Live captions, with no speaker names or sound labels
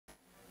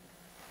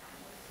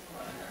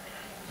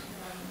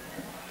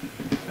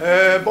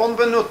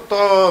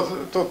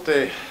Benvenuto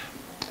tutti.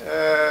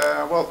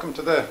 Welcome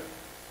to the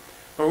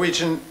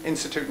Norwegian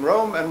Institute in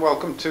Rome, and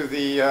welcome to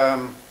the,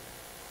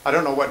 I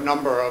don't know what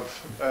number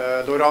of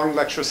Lorang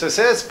lectures this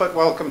is, but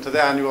welcome to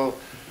the annual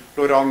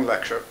Lorang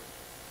lecture.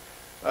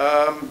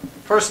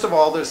 First of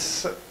all,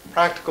 this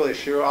practical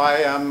issue, I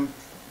am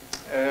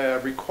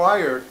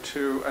required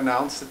to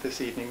announce that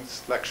this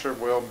evening's lecture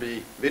will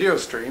be video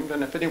streamed,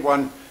 and if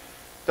anyone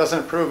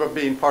doesn't approve of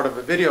being part of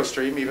a video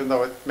stream, even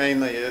though it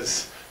mainly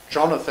is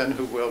Jonathan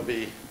who will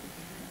be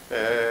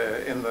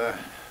in the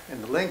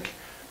link,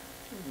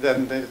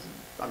 then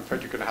I'm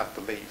afraid you're going to have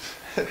to leave.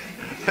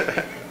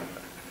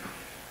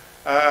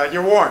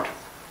 You're warned.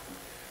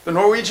 The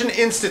Norwegian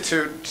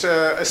Institute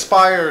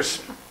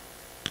aspires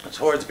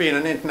towards being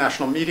an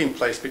international meeting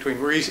place between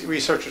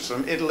researchers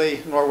from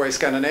Italy, Norway,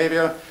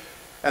 Scandinavia,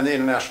 and the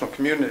international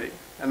community.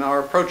 And our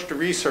approach to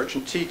research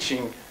and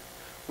teaching,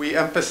 we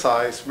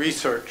emphasize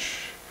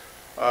research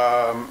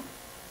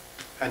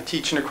and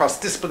teaching across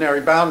disciplinary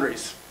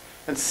boundaries,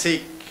 and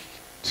seek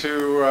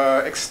to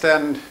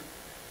extend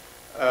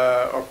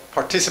or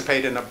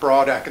participate in a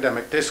broad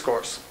academic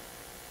discourse.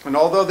 And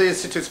although the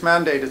Institute's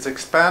mandate is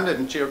expanded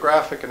in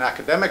geographic and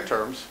academic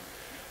terms,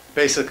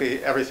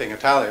 basically everything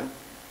Italian,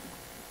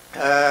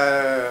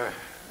 and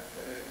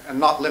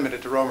not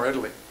limited to Rome or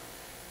Italy,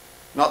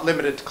 not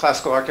limited to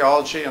classical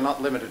archaeology, and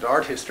not limited to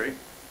art history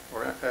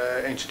or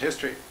ancient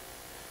history,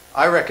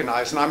 I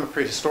recognize, and I'm a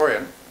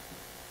prehistorian,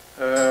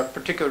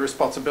 particular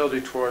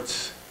responsibility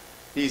towards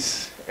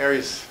these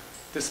areas,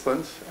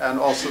 disciplines, and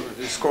also the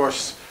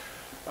discourse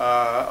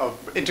of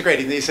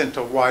integrating these into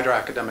a wider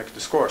academic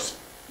discourse.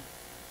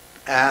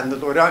 And the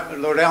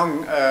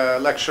Lorang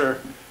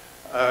lecture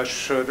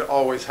should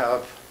always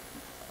have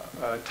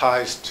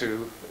ties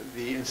to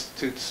the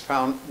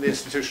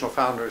institutional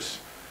founders'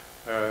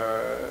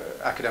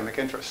 academic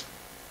interest.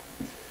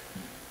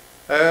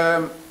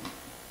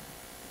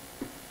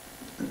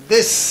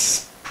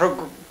 This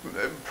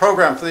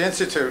program for the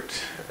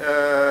Institute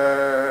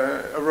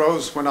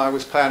arose when I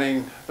was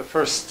planning the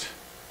first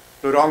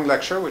Lorang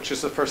lecture, which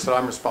is the first that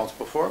I'm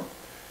responsible for,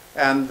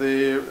 and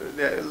the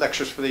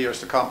lectures for the years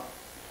to come.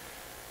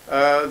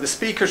 The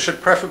speaker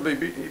should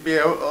preferably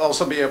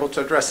also be able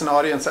to address an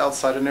audience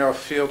outside a narrow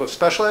field of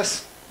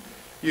specialists,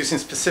 using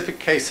specific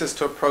cases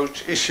to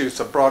approach issues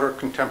of broader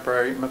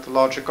contemporary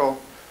methodological,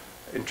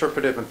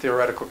 interpretive, and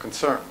theoretical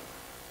concern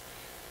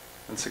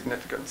and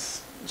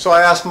significance. So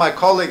I asked my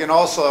colleague and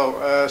also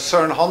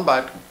Søren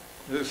Holmberg,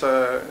 who's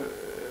a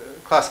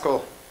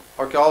classical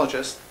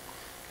archaeologist,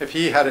 if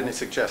he had any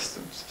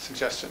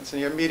suggestions. And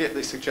he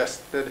immediately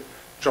suggested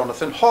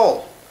Jonathan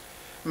Hall,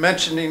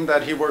 mentioning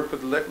that he worked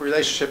with the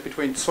relationship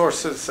between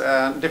sources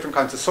and different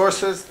kinds of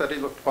sources, that he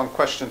looked upon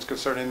questions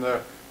concerning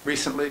the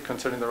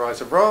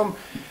rise of Rome,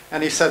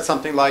 and he said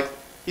something like,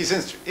 he's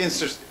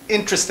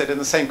interested in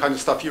the same kind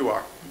of stuff you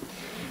are.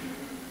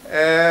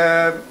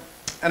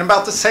 And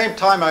about the same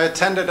time, I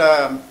attended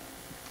an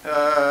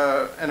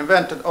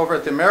event over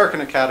at the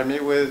American Academy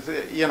with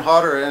Ian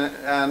Hodder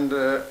and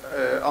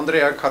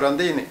Andrea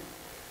Carandini,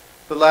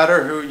 the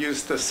latter who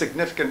used a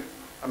significant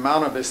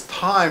amount of his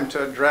time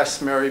to address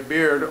Mary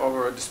Beard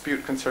over a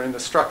dispute concerning the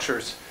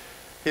structures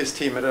his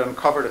team had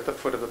uncovered at the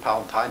foot of the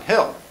Palatine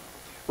Hill,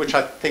 which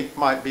I think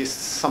might be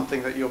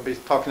something that you'll be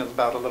talking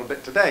about a little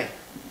bit today.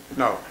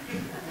 No.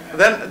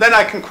 Then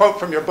I can quote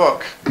from your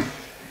book.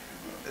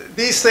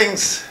 These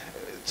things,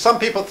 some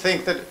people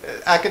think that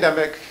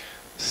academic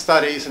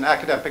studies and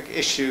academic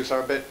issues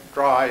are a bit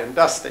dry and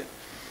dusty.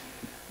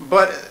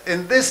 But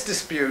in this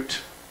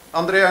dispute,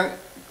 Andrea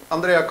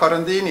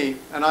Carandini,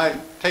 and I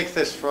take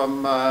this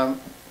from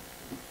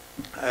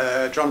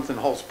Jonathan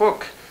Hall's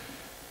book,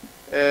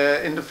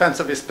 in defense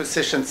of his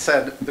position,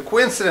 said, the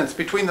coincidence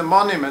between the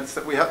monuments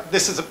that we have,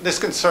 this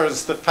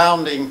concerns the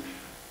founding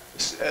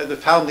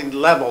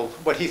level,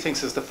 what he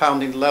thinks is the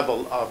founding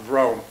level of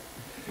Rome.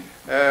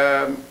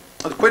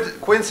 The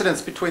coincidence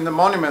between the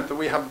monument that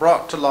we have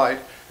brought to light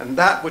and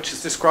that which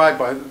is described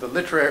by the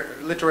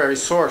literary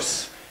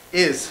source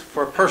is,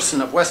 for a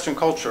person of Western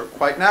culture,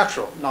 quite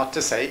natural, not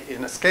to say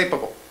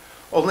inescapable.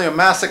 Only a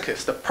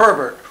masochist, a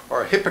pervert,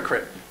 or a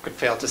hypocrite could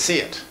fail to see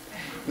it.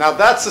 Now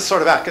that's the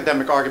sort of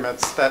academic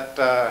arguments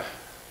that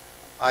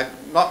I'm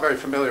not very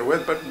familiar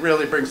with, but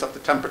really brings up the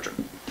temperature.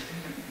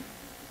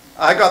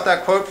 I got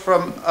that quote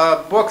from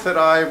a book that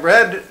I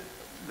read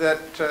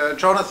that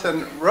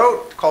Jonathan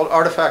wrote called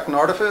Artifact and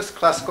Artifice,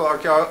 Classical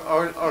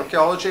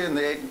Archaeology and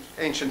the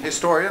Ancient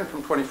Historian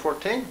from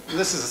 2014. And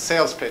this is a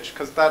sales pitch,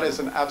 because that is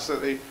an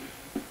absolutely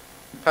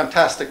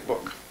fantastic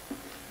book.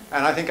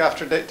 And I think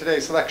after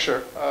today's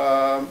lecture,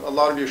 a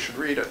lot of you should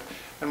read it.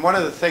 And one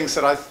of the things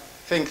that I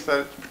think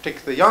that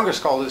particularly younger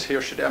scholars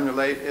here should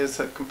emulate is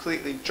a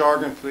completely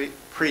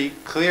jargon-free,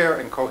 clear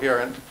and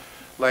coherent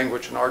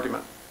language and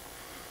argument.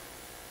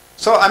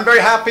 So I'm very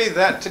happy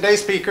that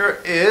today's speaker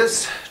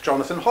is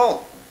Jonathan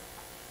Hall,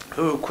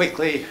 who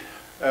quickly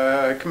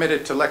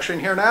committed to lecturing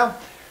here now,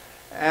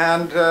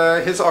 and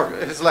his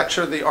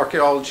lecture, The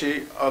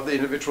Archaeology of the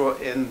Individual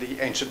in the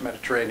Ancient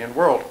Mediterranean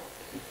World.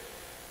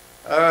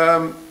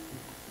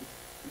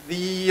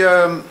 Based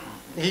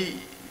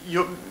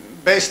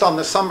on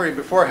the summary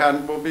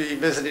beforehand, we'll be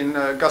visiting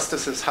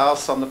Augustus's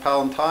house on the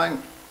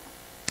Palatine.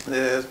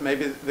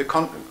 Maybe the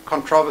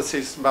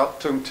controversies about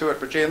Tomb 2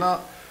 at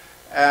Regina,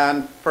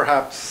 and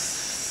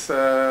perhaps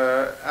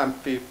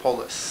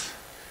Amphipolis.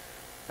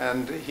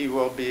 And he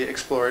will be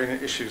exploring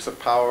issues of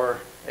power,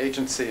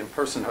 agency, and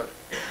personhood.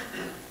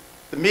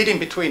 The meeting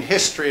between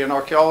history and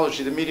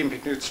archaeology, the meeting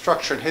between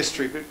structure and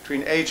history,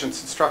 between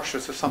agents and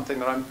structures, is something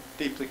that I'm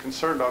deeply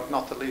concerned of,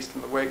 not the least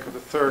in the wake of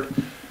the third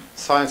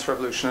science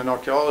revolution in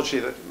archaeology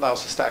that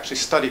allows us to actually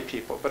study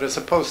people. But as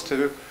opposed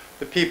to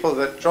the people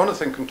that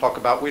Jonathan can talk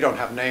about, we don't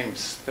have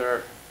names.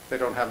 They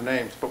don't have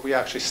names, but we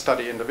actually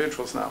study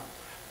individuals now.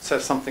 It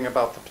says something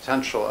about the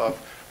potential of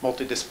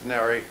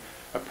multidisciplinary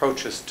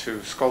approaches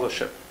to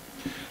scholarship.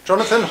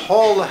 Jonathan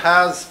Hall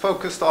has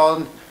focused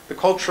on the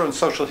culture and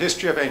social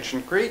history of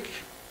ancient Greek.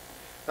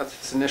 That's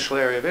his initial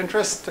area of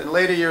interest. In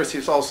later years,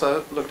 he's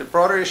also looked at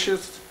broader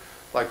issues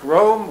like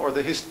Rome or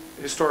the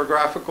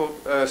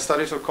historiographical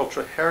studies of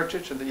cultural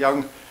heritage in the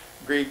young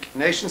Greek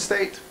nation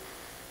state.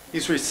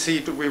 He's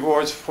received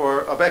rewards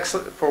for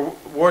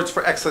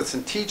excellence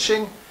in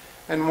teaching,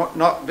 and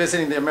not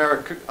visiting the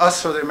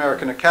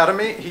American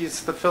Academy.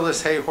 He's the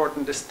Phyllis Hay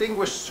Horton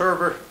Distinguished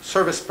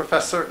Service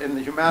Professor in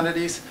the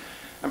Humanities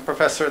and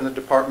Professor in the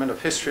Department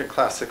of History and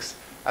Classics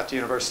at the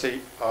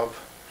University of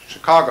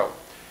Chicago.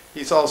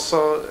 He's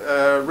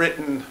also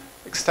written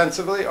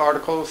extensively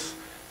articles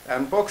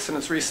and books, and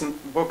his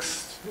recent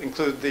books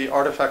include the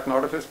Artifact and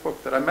Artifice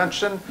book that I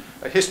mentioned,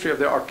 A History of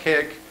the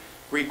Archaic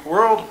Greek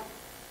World,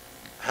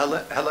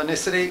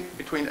 Hellenicity,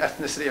 Between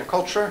Ethnicity and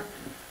Culture.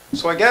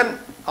 So again,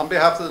 on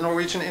behalf of the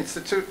Norwegian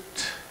Institute,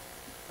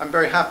 I'm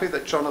very happy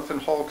that Jonathan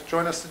Hall could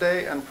join us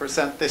today and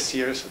present this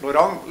year's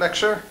Lorang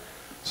lecture.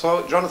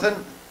 So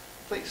Jonathan,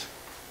 please.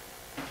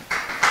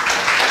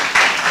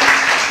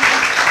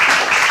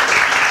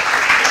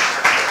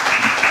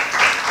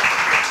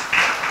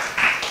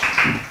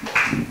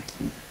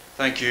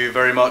 Thank you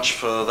very much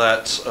for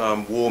that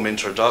warm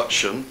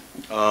introduction,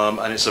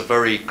 and it's a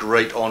very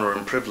great honor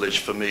and privilege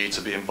for me to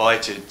be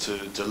invited to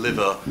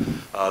deliver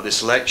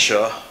this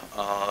lecture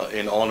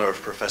in honor of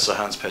Professor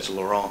Hans-Peter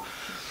Lorang.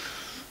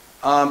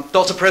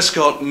 Dr.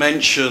 Prescott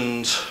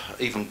mentioned,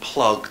 even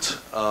plugged,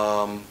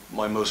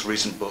 my most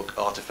recent book,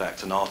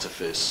 Artifact and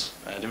Artifice,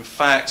 and in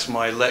fact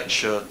my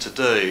lecture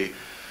today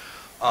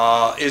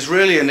is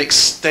really an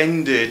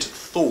extended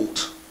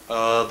thought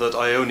that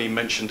I only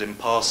mentioned in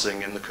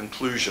passing in the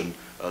conclusion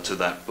to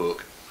that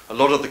book. A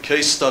lot of the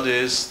case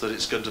studies that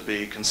it's going to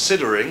be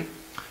considering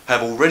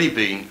have already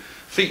been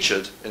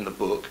featured in the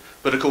book,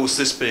 but of course,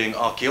 this being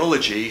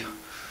archaeology,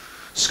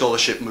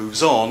 scholarship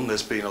moves on.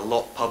 There's been a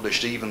lot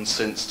published even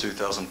since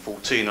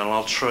 2014, and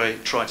I'll try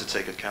to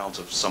take account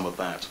of some of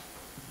that.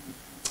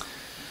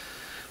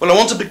 Well, I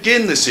want to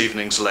begin this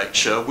evening's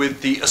lecture with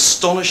the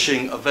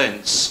astonishing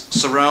events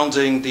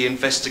surrounding the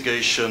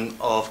investigation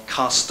of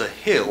Kasta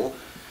Hill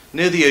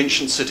near the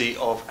ancient city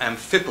of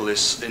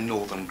Amphipolis in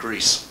northern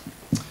Greece.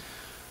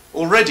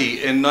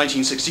 Already in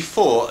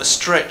 1964, a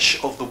stretch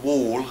of the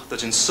wall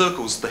that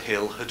encircles the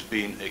hill had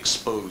been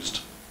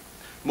exposed.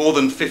 More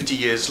than 50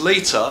 years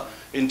later,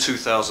 in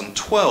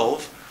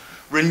 2012,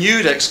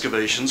 renewed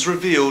excavations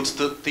revealed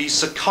that the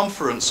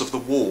circumference of the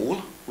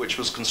wall, which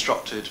was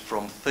constructed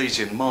from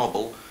Thasian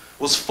marble,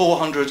 was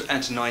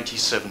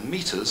 497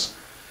 meters,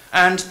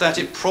 and that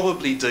it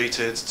probably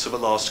dated to the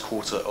last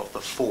quarter of the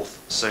 4th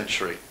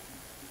century.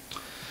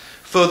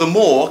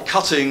 Furthermore,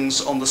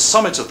 cuttings on the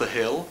summit of the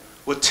hill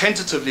were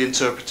tentatively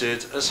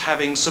interpreted as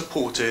having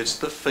supported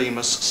the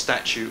famous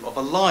statue of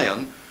a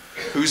lion,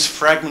 whose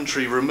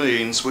fragmentary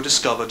remains were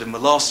discovered in the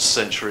last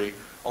century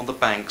on the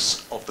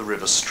banks of the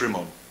river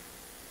Strymon.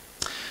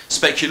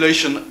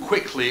 Speculation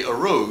quickly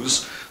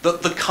arose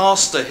that the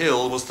Kasta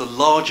Hill was the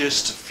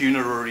largest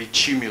funerary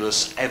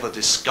tumulus ever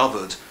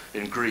discovered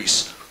in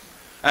Greece.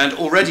 And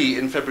already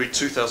in February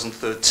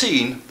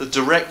 2013, the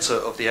director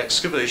of the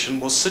excavation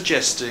was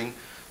suggesting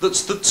that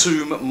the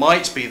tomb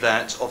might be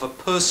that of a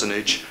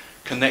personage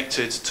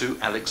connected to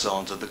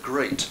Alexander the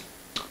Great,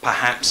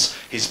 perhaps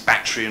his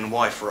Bactrian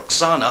wife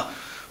Roxana,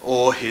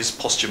 or his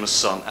posthumous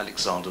son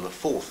Alexander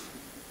IV.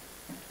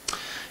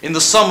 In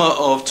the summer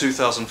of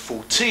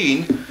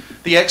 2014,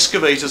 the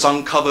excavators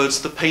uncovered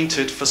the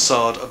painted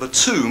facade of a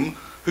tomb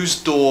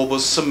whose door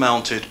was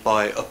surmounted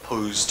by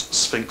opposed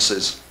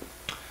sphinxes.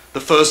 The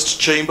first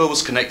chamber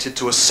was connected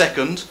to a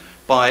second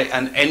by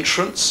an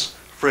entrance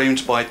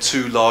framed by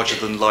two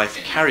larger-than-life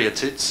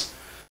caryatids.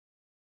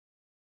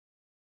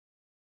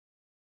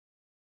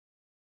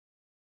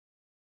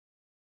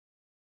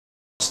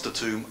 The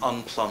tomb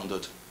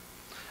unplundered,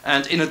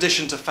 and in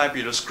addition to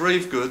fabulous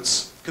grave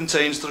goods,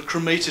 contains the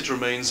cremated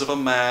remains of a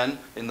man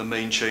in the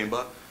main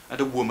chamber and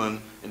a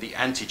woman in the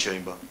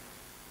antechamber.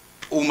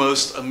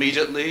 Almost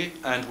immediately,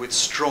 and with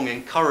strong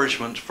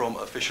encouragement from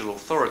official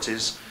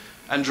authorities,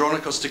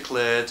 Andronikos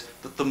declared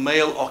that the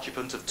male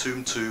occupant of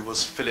Tomb 2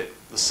 was Philip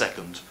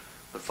II,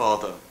 the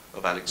father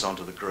of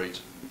Alexander the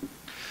Great.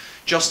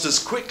 Just as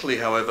quickly,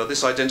 however,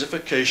 this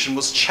identification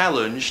was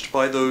challenged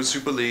by those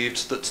who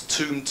believed that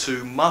Tomb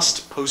 2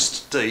 must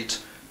post-date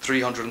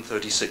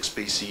 336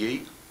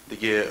 BCE, the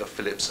year of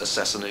Philip's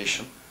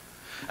assassination,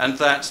 and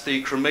that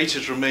the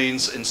cremated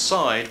remains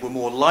inside were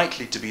more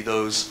likely to be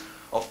those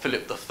of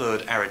Philip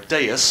III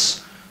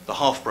Aridaeus, the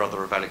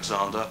half-brother of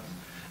Alexander,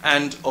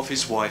 and of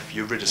his wife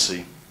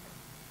Eurydice.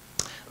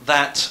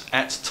 That,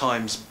 at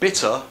times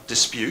bitter,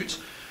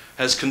 dispute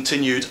has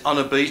continued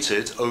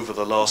unabated over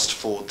the last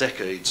 4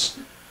 decades,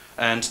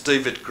 and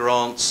David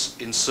Grant's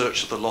In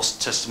Search of the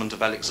Lost Testament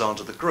of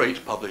Alexander the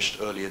Great, published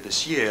earlier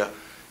this year,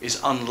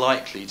 is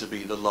unlikely to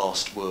be the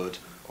last word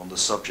on the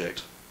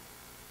subject.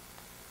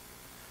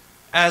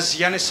 As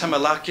Yanis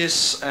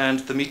Hamalakis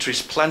and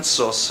Dimitris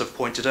Plantsos have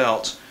pointed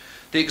out,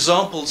 the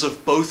examples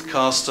of both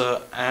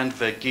Castor and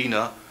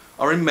Vergina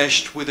are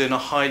enmeshed within a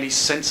highly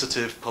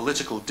sensitive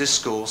political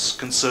discourse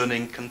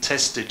concerning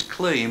contested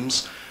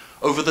claims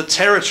over the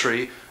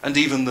territory and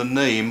even the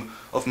name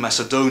of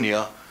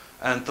Macedonia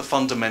and the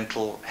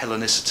fundamental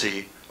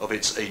Hellenicity of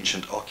its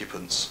ancient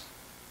occupants.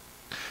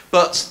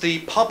 But the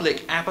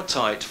public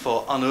appetite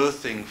for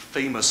unearthing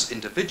famous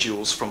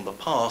individuals from the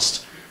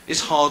past is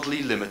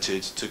hardly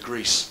limited to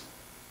Greece.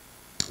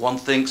 One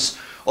thinks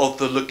of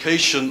the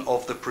location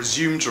of the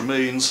presumed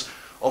remains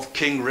of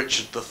King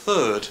Richard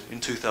III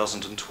in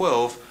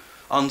 2012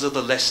 under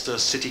the Leicester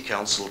City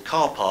Council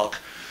car park,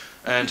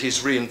 and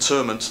his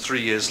reinterment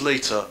 3 years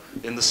later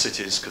in the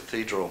city's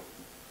cathedral.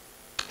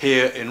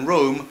 Here in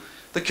Rome,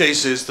 the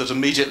cases that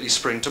immediately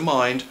spring to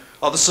mind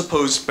are the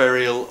supposed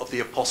burial of the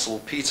Apostle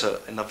Peter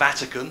in the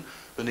Vatican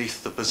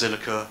beneath the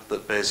basilica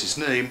that bears his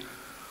name,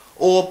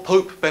 or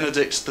Pope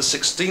Benedict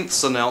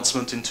XVI's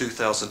announcement in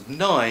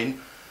 2009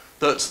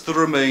 that the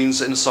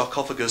remains in a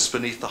sarcophagus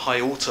beneath the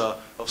high altar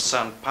of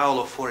San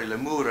Paolo fuori le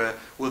mura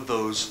were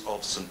those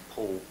of St.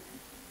 Paul.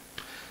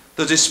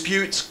 The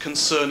dispute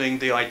concerning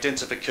the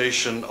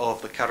identification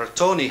of the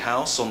Caratoni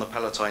house on the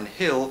Palatine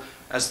Hill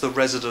as the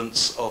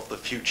residence of the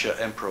future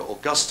Emperor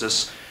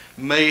Augustus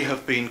may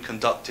have been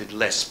conducted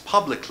less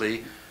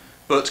publicly,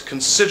 but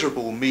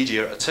considerable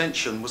media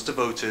attention was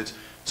devoted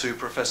to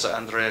Professor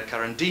Andrea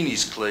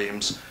Carandini's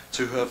claims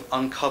to have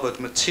uncovered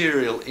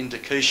material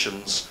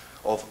indications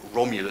of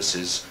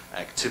Romulus's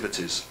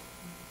activities.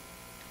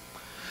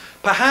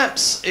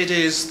 Perhaps it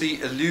is the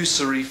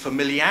illusory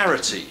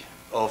familiarity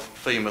of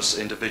famous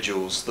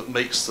individuals that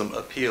makes them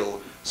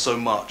appeal so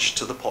much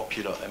to the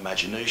popular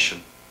imagination.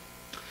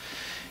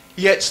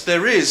 Yet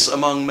there is,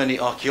 among many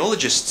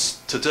archaeologists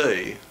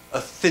today,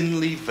 a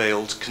thinly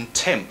veiled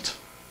contempt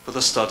for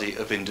the study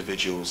of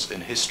individuals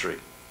in history.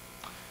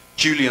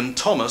 Julian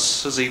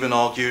Thomas has even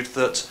argued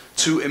that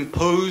to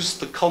impose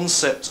the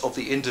concept of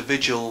the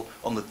individual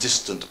on the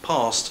distant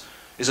past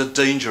is a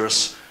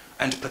dangerous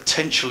and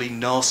potentially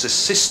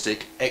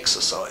narcissistic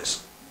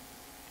exercise.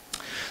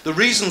 The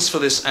reasons for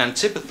this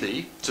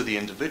antipathy to the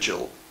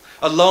individual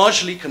are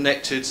largely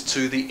connected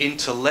to the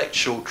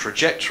intellectual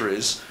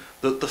trajectories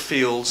that the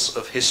fields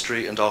of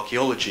history and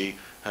archaeology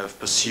have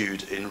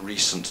pursued in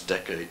recent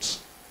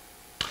decades.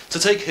 To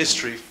take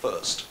history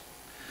first,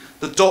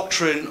 the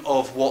doctrine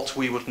of what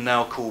we would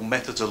now call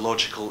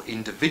methodological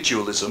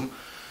individualism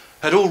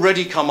had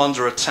already come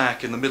under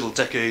attack in the middle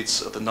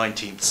decades of the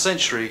 19th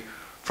century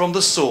from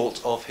the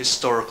sort of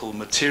historical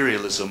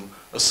materialism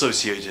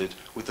associated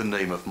with the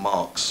name of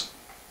Marx.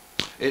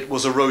 It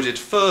was eroded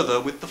further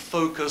with the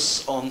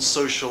focus on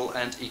social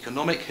and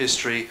economic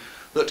history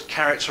that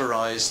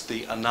characterized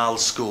the Annales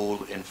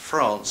school in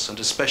France, and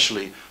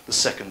especially the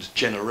second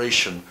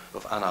generation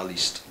of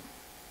annalistes.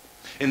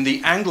 In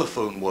the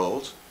Anglophone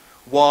world,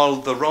 while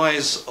the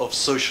rise of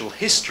social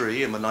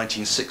history in the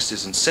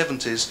 1960s and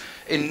 70s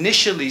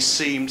initially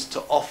seemed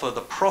to offer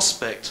the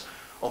prospect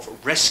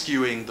of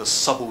rescuing the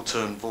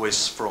subaltern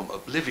voice from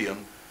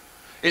oblivion,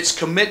 its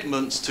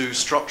commitment to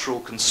structural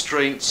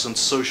constraints and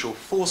social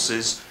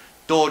forces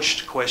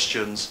dodged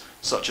questions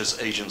such as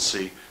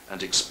agency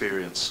and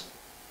experience.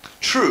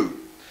 True,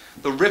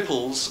 the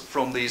ripples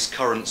from these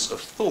currents of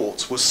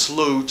thought were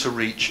slow to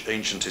reach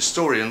ancient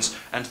historians,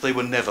 and they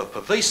were never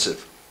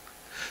pervasive.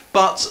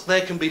 But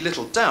there can be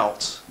little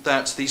doubt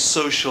that the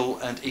social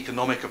and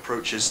economic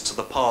approaches to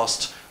the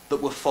past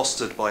that were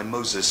fostered by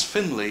Moses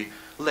Finlay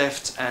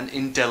left an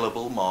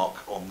indelible mark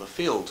on the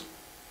field.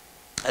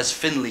 As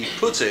Finlay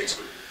put it,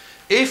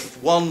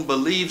 if one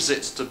believes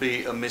it to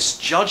be a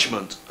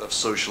misjudgment of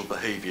social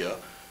behaviour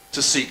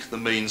to seek the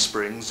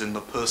mainsprings in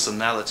the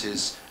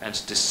personalities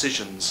and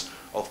decisions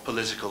of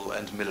political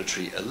and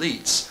military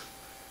elites,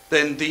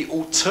 then the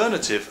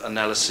alternative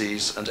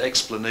analyses and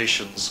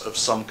explanations of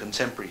some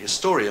contemporary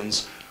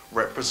historians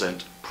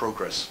represent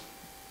progress.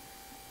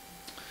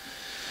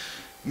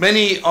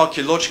 Many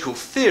archaeological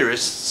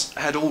theorists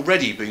had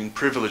already been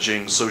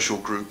privileging social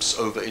groups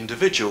over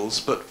individuals,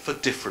 but for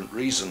different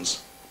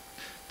reasons.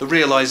 The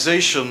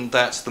realization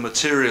that the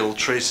material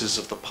traces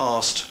of the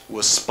past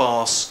were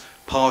sparse,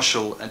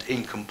 partial, and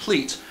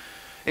incomplete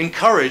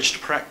encouraged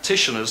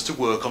practitioners to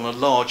work on a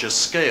larger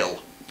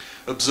scale,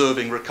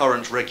 observing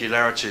recurrent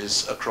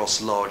regularities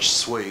across large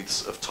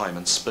swathes of time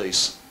and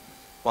space.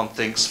 One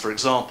thinks, for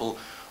example,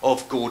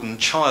 of Gordon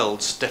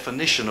Child's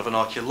definition of an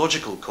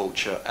archaeological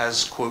culture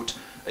as, quote,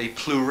 a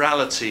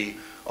plurality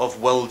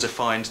of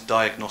well-defined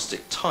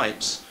diagnostic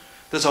types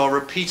that are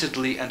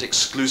repeatedly and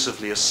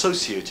exclusively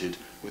associated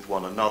with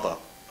one another,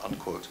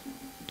 unquote.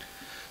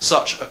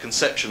 Such a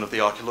conception of the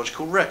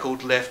archaeological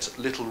record left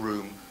little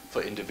room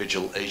for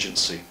individual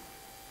agency.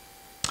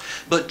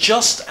 But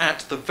just at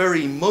the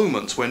very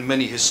moment when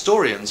many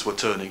historians were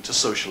turning to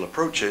social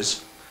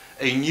approaches,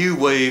 a new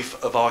wave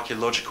of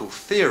archaeological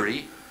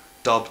theory,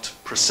 dubbed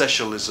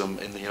processualism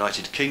in the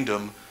United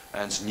Kingdom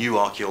and new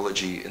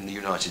archaeology in the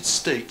United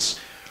States,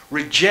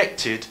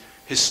 rejected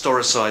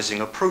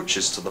historicizing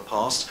approaches to the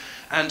past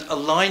and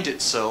aligned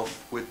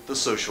itself with the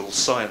social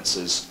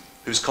sciences,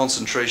 whose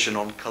concentration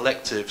on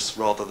collectives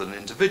rather than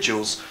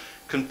individuals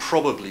can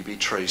probably be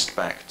traced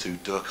back to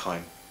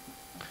Durkheim.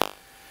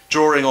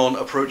 Drawing on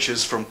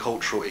approaches from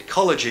cultural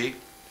ecology,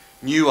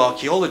 new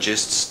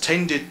archaeologists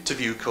tended to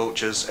view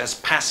cultures as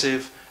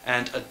passive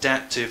and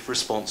adaptive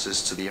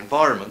responses to the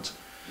environment,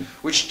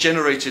 which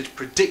generated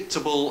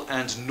predictable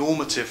and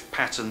normative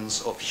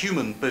patterns of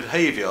human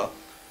behavior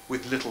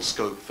with little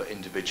scope for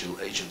individual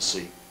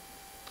agency.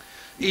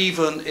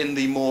 Even in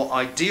the more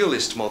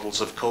idealist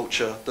models of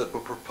culture that were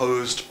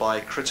proposed by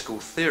critical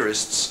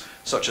theorists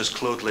such as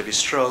Claude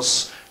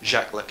Lévi-Strauss,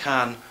 Jacques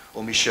Lacan,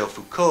 or Michel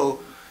Foucault,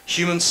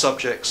 human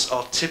subjects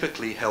are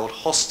typically held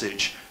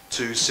hostage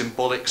to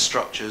symbolic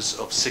structures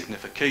of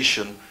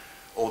signification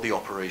or the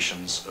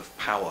operations of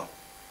power.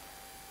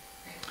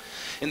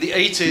 In the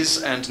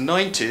 80s and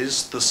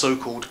 90s, the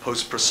so-called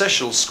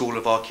post-processual school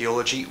of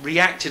archaeology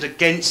reacted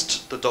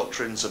against the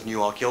doctrines of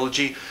new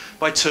archaeology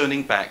by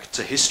turning back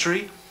to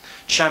history,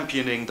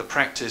 championing the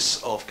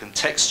practice of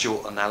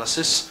contextual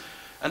analysis,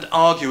 and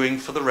arguing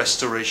for the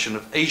restoration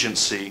of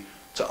agency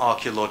to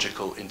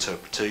archaeological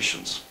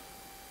interpretations.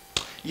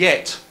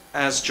 Yet,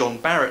 as John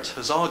Barrett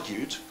has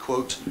argued,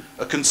 quote,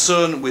 a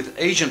concern with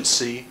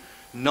agency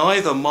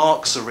neither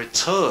marks a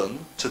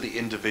return to the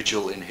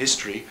individual in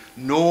history,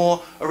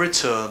 nor a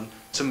return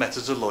to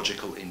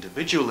methodological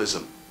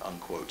individualism,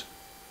 unquote.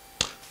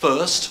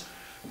 First,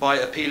 by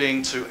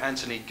appealing to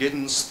Anthony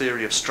Giddens'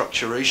 theory of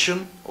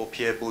structuration, or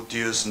Pierre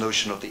Bourdieu's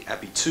notion of the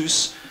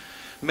habitus,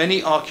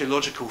 many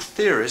archaeological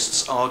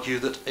theorists argue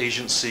that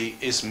agency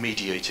is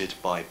mediated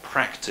by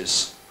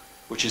practice,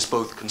 which is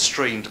both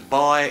constrained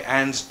by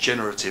and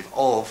generative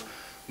of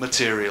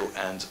material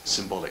and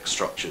symbolic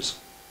structures.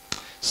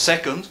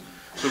 Second,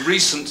 the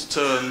recent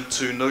turn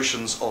to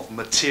notions of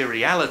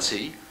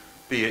materiality,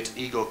 be it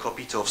Igor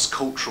Kopitov's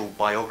cultural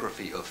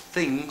biography of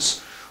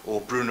things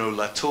or Bruno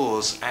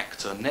Latour's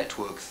actor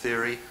network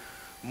theory,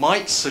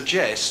 might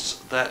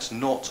suggest that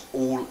not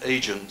all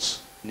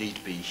agents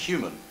need be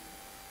human.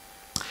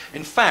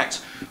 In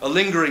fact, a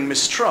lingering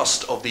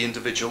mistrust of the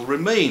individual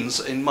remains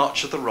in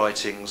much of the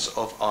writings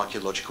of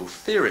archaeological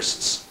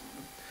theorists.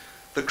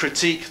 The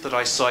critique that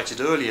I cited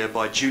earlier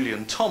by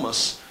Julian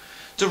Thomas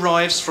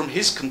derives from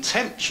his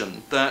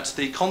contention that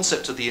the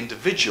concept of the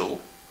individual,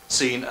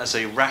 seen as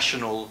a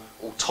rational,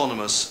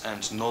 autonomous,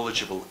 and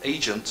knowledgeable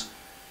agent,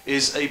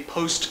 is a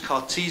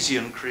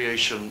post-Cartesian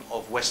creation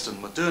of Western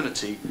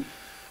modernity,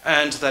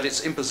 and that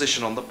its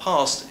imposition on the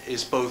past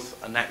is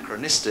both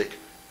anachronistic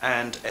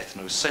and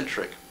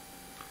ethnocentric.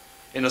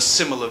 In a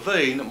similar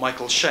vein,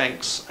 Michael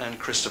Shanks and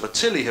Christopher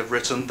Tilley have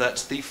written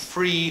that the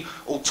free,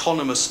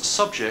 autonomous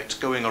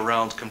subject going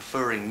around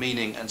conferring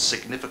meaning and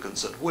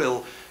significance at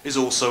will is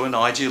also an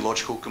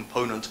ideological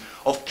component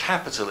of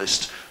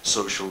capitalist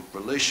social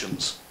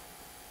relations.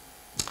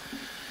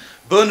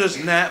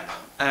 Bernard Knapp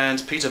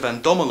and Peter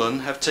van Dommelen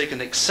have taken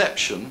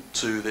exception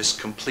to this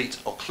complete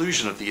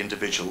occlusion of the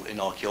individual in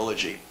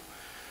archaeology.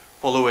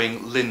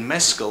 Following Lynn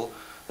Meskel,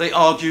 they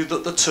argue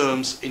that the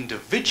terms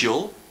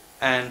individual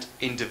and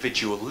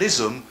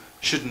individualism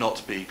should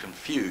not be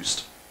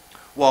confused,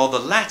 while the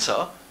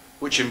latter,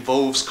 which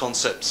involves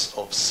concepts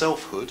of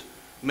selfhood,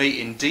 may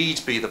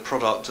indeed be the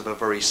product of a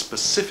very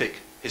specific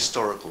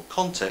historical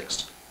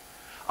context.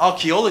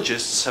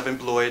 Archaeologists have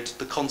employed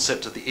the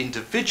concept of the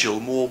individual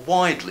more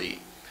widely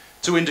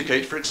to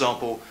indicate, for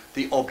example,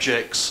 the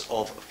objects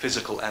of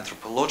physical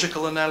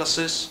anthropological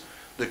analysis,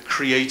 the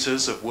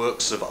creators of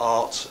works of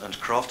art and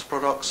craft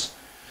products,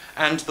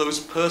 and those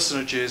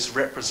personages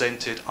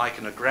represented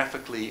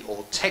iconographically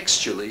or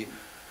textually,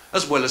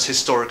 as well as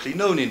historically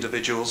known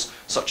individuals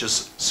such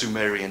as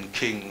Sumerian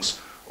kings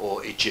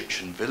or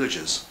Egyptian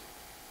villagers.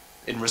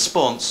 In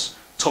response,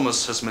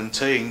 Thomas has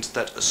maintained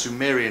that a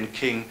Sumerian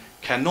king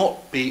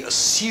cannot be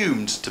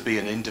assumed to be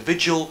an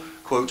individual,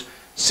 quote,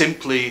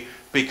 simply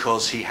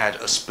because he had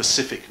a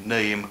specific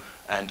name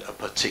and a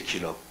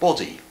particular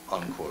body,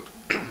 unquote.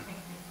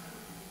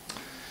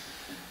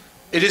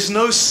 It is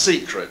no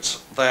secret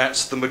that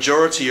the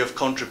majority of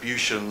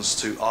contributions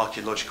to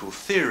archaeological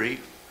theory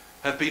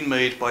have been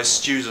made by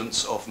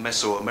students of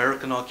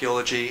Mesoamerican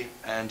archaeology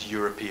and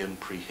European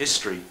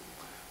prehistory,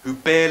 who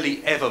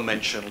barely ever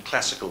mention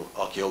classical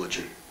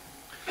archaeology.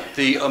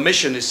 The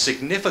omission is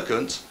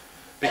significant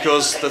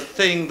because the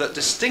thing that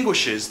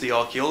distinguishes the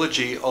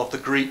archaeology of the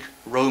Greek,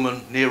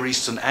 Roman, Near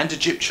Eastern and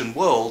Egyptian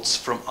worlds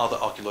from other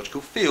archaeological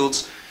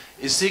fields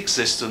is the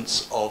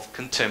existence of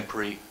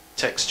contemporary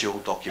textual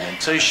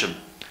documentation,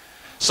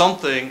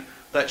 something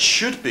that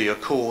should be a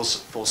cause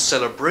for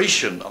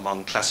celebration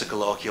among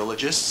classical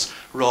archaeologists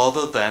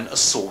rather than a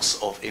source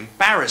of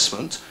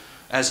embarrassment,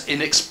 as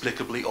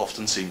inexplicably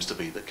often seems to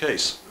be the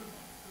case.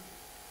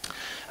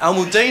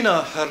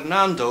 Almudena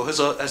Hernando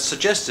has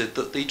suggested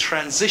that the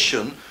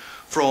transition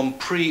from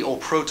pre- or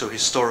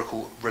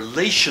proto-historical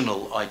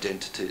relational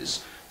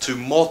identities to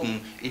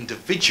modern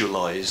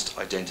individualized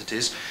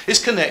identities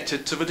is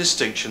connected to the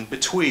distinction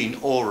between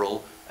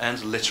oral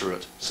and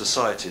literate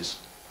societies.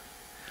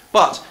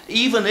 But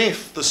even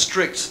if the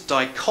strict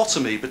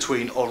dichotomy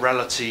between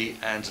orality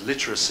and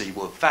literacy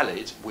were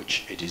valid,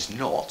 which it is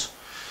not,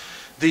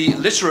 the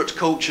literate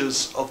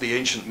cultures of the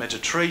ancient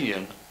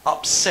Mediterranean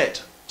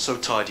upset so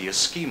tidy a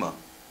schema.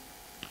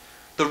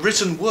 The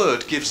written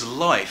word gives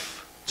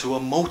life to a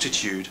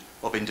multitude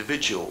of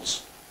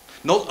individuals,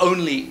 not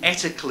only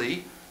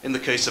ethically in the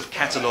case of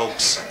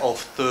catalogues of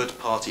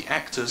third-party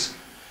actors,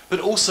 but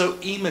also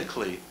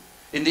emically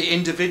in the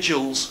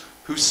individuals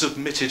who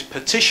submitted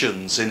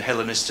petitions in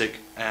Hellenistic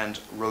and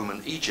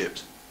Roman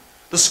Egypt,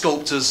 the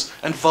sculptors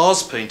and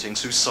vase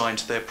paintings who signed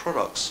their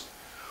products,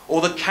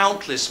 or the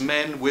countless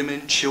men,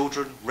 women,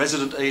 children,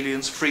 resident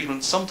aliens,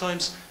 freedmen,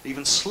 sometimes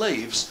even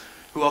slaves,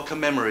 who are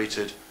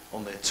commemorated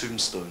on their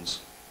tombstones.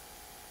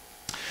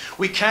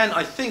 We can,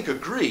 I think,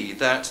 agree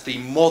that the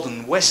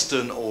modern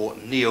Western or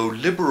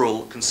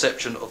neoliberal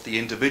conception of the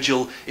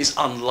individual is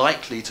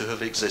unlikely to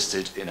have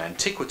existed in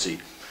antiquity.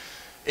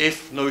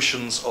 If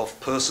notions of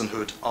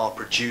personhood are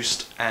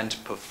produced and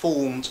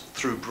performed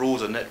through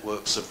broader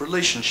networks of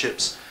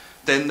relationships,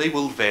 then they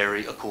will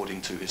vary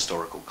according to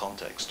historical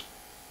context.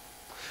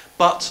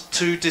 But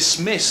to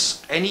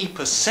dismiss any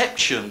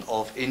perception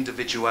of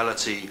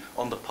individuality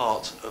on the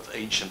part of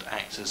ancient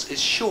actors is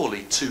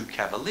surely too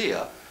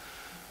cavalier,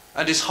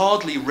 and is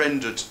hardly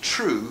rendered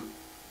true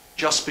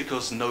just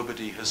because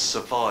nobody has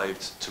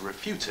survived to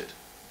refute it.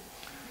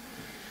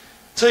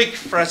 Take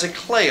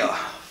Phrasyclea,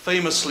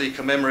 famously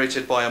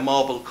commemorated by a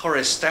marble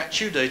chorus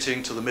statue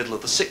dating to the middle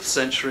of the 6th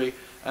century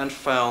and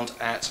found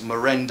at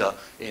Merenda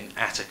in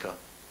Attica.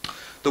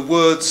 The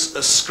words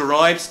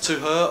ascribed to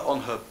her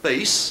on her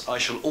base, "I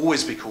shall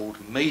always be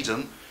called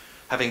maiden,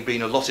 having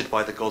been allotted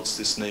by the gods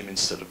this name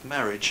instead of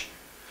marriage,"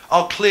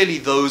 are clearly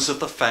those of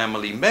the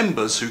family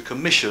members who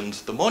commissioned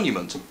the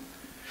monument.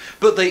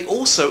 But they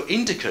also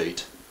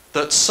indicate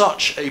that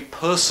such a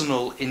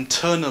personal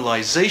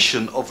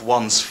internalization of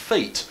one's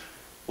fate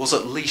was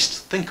at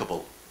least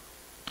thinkable.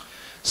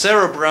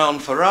 Sarah Brown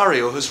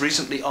Ferrario has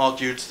recently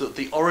argued that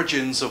the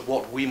origins of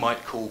what we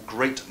might call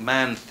great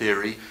man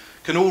theory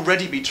can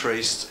already be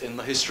traced in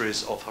the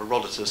histories of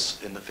Herodotus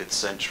in the 5th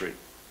century.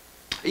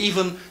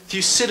 Even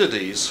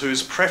Thucydides,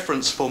 whose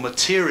preference for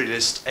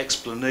materialist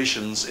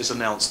explanations is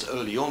announced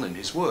early on in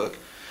his work,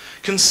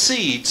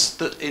 concedes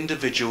that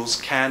individuals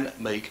can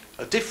make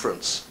a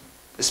difference,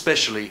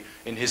 especially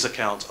in his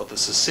account of the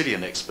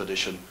Sicilian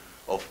expedition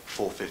of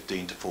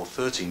 415 to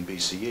 413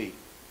 BCE.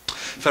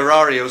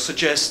 Ferrario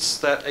suggests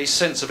that a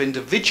sense of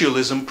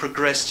individualism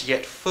progressed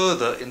yet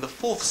further in the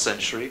 4th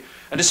century,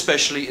 and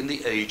especially in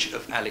the age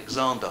of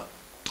Alexander.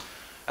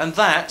 And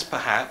that,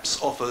 perhaps,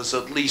 offers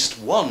at least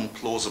one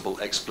plausible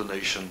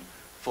explanation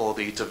for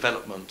the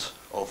development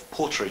of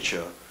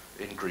portraiture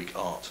in Greek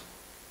art.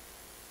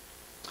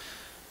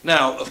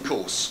 Now, of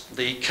course,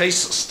 the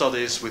case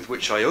studies with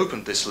which I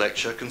opened this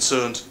lecture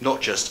concerned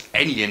not just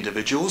any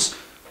individuals,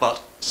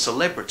 but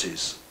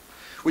celebrities,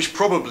 which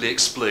probably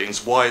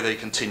explains why they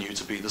continue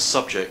to be the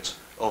subject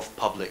of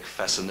public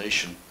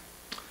fascination.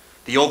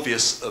 The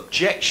obvious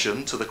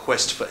objection to the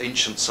quest for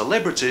ancient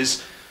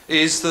celebrities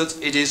is that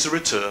it is a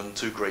return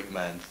to great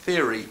man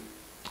theory,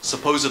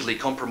 supposedly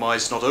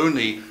compromised not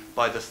only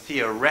by the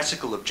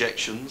theoretical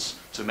objections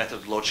to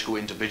methodological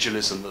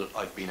individualism that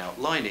I've been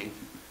outlining,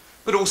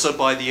 but also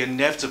by the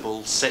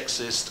inevitable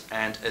sexist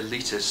and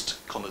elitist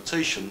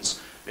connotations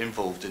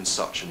involved in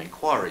such an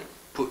inquiry.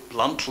 Put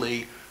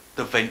bluntly,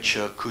 the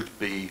venture could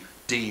be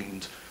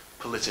deemed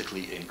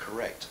politically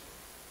incorrect.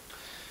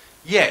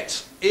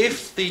 Yet,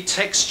 if the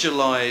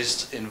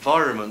textualized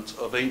environment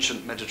of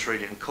ancient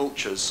Mediterranean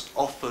cultures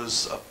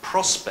offers a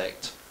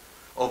prospect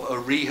of a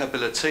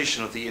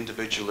rehabilitation of the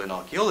individual in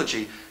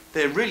archaeology,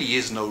 there really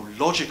is no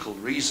logical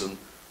reason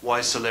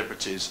why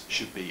celebrities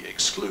should be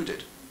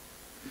excluded.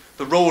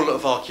 The role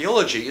of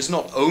archaeology is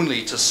not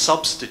only to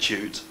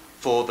substitute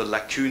for the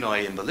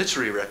lacunae in the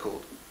literary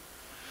record,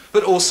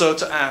 but also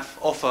to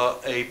offer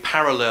a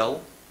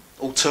parallel,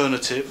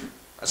 alternative,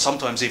 and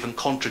sometimes even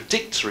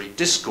contradictory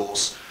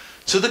discourse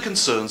to the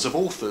concerns of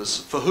authors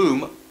for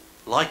whom,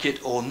 like it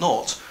or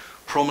not,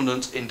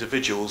 prominent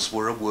individuals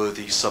were a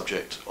worthy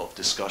subject of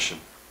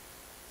discussion.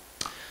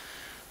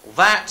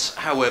 That,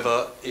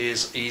 however,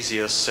 is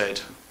easier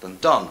said than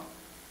done.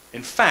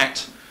 In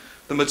fact,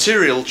 the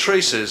material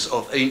traces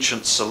of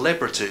ancient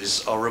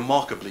celebrities are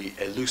remarkably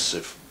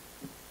elusive.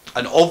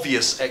 An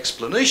obvious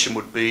explanation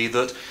would be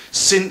that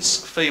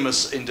since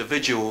famous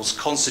individuals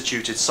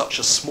constituted such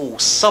a small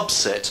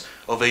subset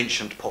of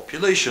ancient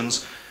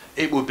populations,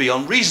 it would be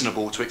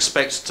unreasonable to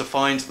expect to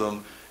find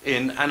them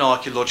in an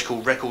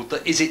archaeological record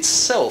that is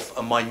itself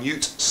a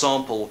minute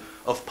sample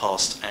of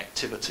past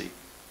activity.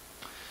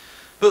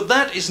 But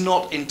that is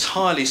not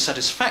entirely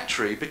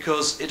satisfactory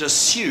because it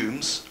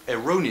assumes,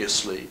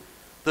 erroneously,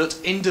 that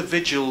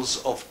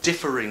individuals of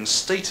differing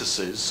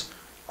statuses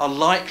are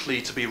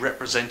likely to be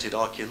represented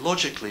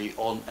archaeologically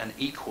on an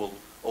equal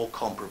or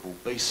comparable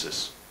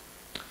basis.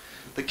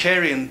 The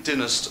Carian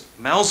dynast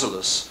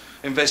Mausolus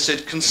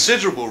invested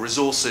considerable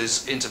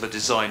resources into the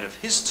design of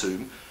his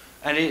tomb,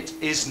 and it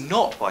is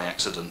not by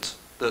accident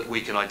that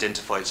we can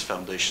identify its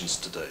foundations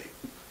today.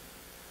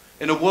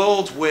 In a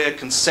world where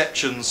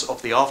conceptions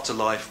of the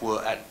afterlife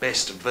were at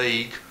best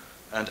vague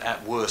and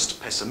at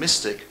worst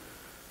pessimistic,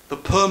 the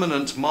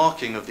permanent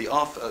marking of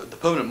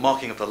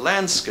the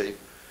landscape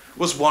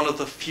was one of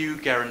the few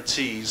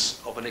guarantees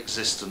of an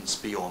existence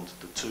beyond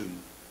the tomb.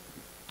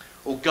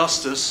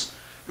 Augustus,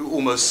 who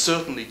almost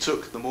certainly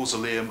took the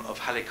mausoleum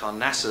of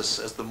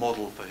Halicarnassus as the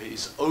model for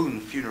his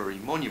own funerary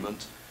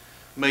monument,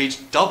 made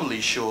doubly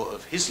sure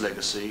of his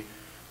legacy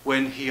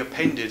when he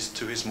appended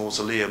to his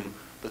mausoleum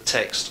the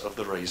text of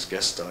the Res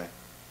Gestae.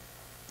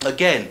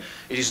 Again,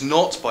 it is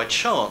not by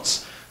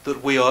chance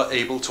that we are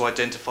able to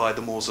identify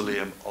the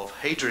mausoleum of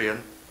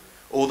Hadrian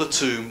or the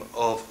tomb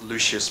of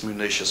Lucius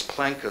Munatius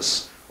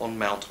Plancus on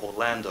Mount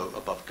Orlando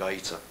above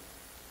Gaeta.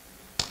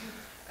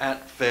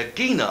 At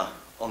Vergina,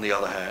 on the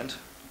other hand,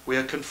 we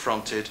are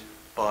confronted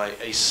by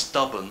a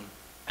stubborn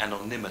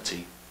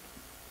anonymity.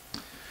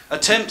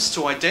 Attempts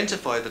to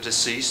identify the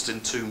deceased in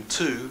Tomb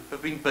 2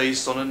 have been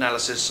based on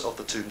analysis of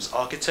the tomb's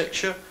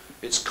architecture,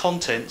 its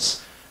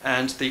contents,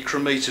 and the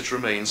cremated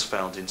remains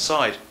found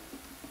inside.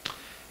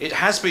 It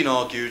has been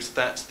argued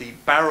that the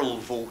barrel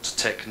vault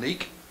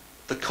technique,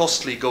 the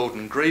costly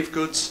golden grave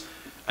goods,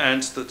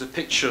 and the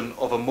depiction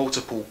of a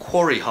multiple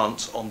quarry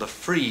hunt on the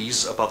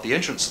frieze above the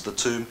entrance of the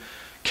tomb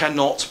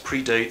cannot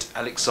predate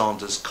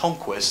Alexander's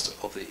conquest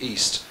of the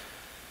East.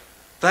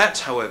 That,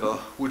 however,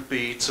 would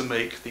be to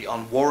make the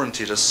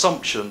unwarranted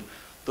assumption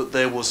that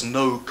there was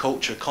no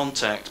culture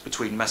contact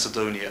between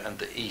Macedonia and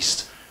the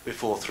East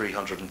before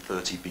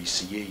 330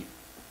 BCE.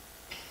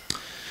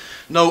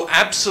 No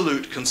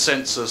absolute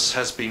consensus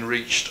has been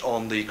reached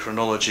on the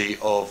chronology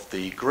of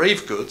the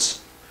grave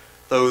goods,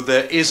 though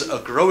there is a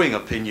growing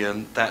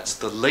opinion that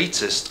the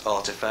latest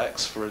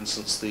artifacts, for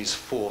instance these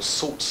 4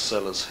 salt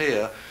cellars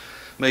here,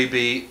 may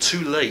be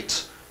too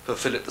late for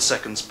Philip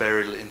II's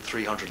burial in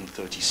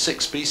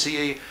 336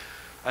 BCE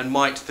and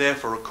might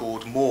therefore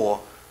accord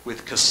more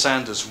with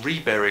Cassander's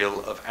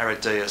reburial of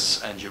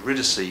Aridaeus and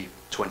Eurydice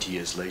 20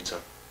 years later.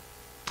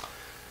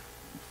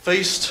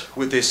 Faced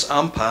with this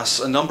impasse,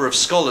 a number of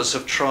scholars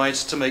have tried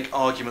to make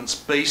arguments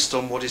based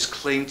on what is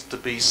claimed to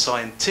be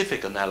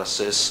scientific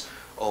analysis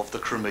of the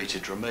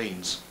cremated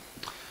remains.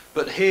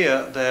 But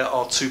here there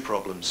are 2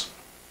 problems.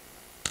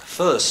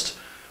 First,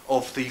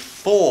 of the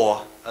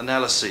 4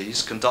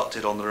 analyses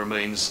conducted on the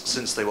remains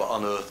since they were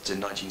unearthed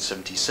in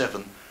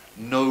 1977,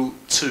 no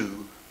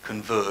 2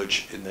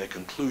 converge in their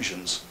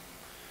conclusions.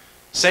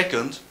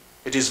 Second,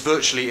 it is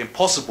virtually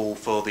impossible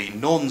for the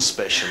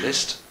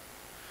non-specialist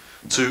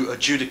to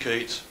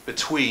adjudicate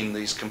between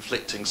these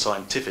conflicting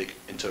scientific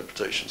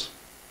interpretations.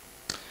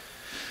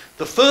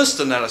 The first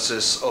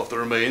analysis of the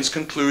remains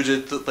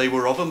concluded that they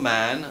were of a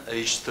man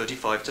aged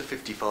 35 to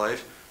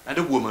 55 and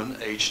a woman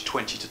aged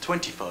 20 to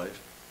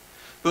 25,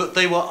 but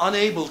they were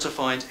unable to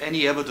find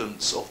any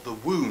evidence of the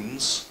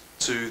wounds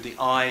to the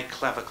eye,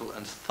 clavicle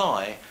and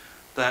thigh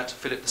that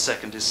Philip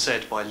II is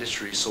said by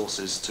literary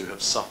sources to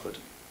have suffered.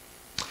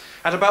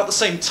 At about the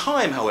same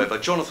time, however,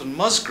 Jonathan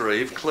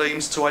Musgrave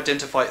claims to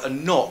identify a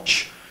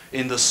notch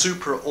in the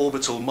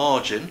supraorbital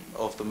margin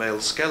of the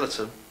male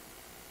skeleton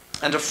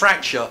and a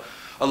fracture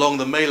along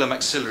the malar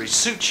maxillary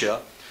suture,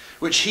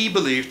 which he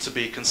believed to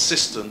be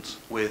consistent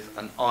with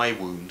an eye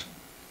wound.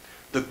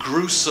 The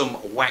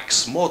gruesome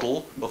wax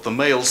model of the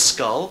male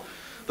skull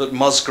that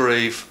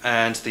Musgrave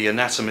and the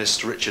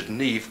anatomist Richard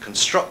Neave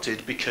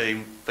constructed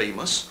became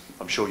famous.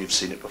 I'm sure you've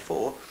seen it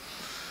before,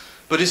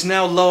 but is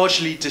now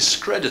largely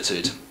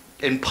discredited,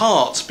 in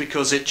part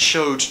because it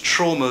showed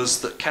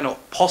traumas that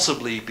cannot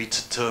possibly be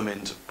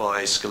determined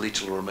by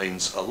skeletal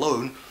remains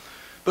alone,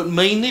 but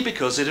mainly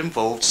because it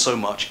involved so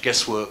much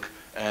guesswork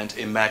and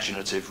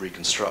imaginative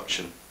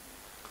reconstruction.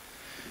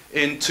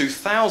 In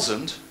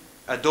 2000,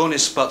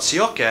 Adonis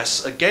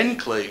Batsiokas again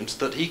claimed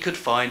that he could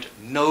find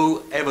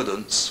no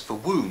evidence for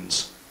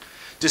wounds,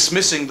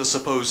 dismissing the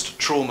supposed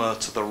trauma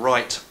to the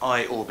right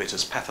eye orbit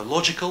as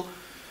pathological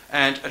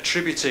and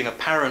attributing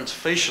apparent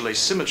facial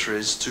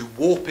asymmetries to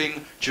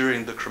warping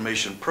during the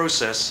cremation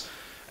process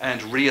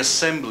and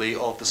reassembly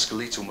of the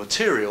skeletal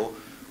material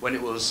when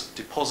it was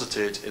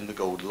deposited in the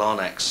gold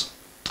larnax.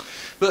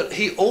 But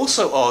he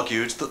also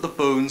argued that the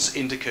bones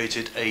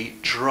indicated a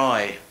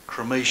dry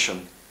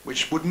cremation,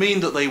 which would mean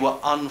that they were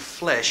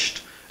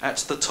unfleshed at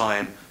the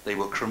time they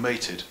were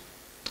cremated.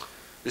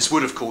 This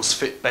would, of course,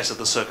 fit better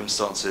the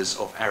circumstances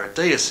of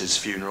Aridaeus'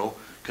 funeral,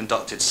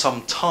 conducted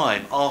some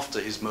time after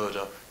his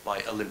murder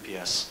by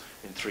Olympias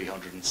in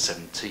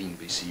 317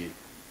 BCE.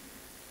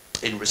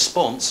 In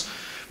response,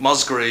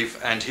 Musgrave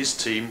and his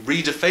team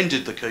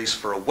redefended the case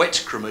for a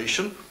wet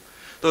cremation,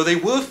 though they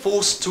were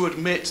forced to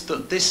admit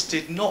that this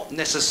did not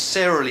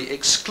necessarily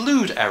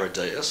exclude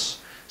Aridaeus,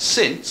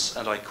 since,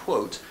 and I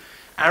quote,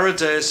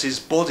 Aridaeus'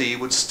 body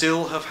would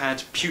still have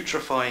had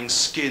putrefying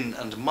skin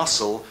and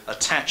muscle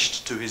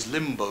attached to his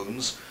limb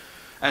bones,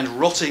 and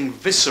rotting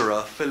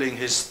viscera filling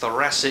his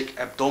thoracic,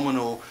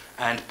 abdominal,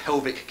 and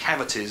pelvic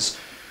cavities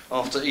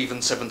after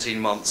even 17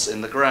 months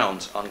in the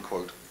ground,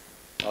 unquote.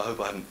 I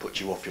hope I haven't put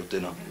you off your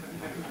dinner.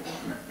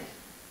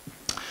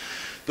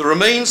 The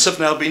remains have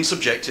now been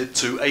subjected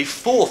to a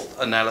fourth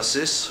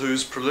analysis,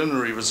 whose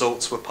preliminary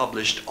results were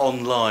published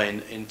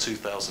online in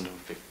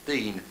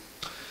 2015.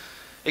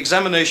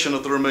 Examination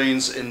of the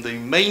remains in the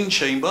main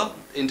chamber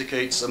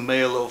indicates a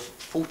male of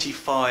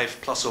 45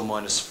 plus or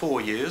minus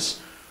 4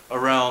 years,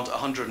 around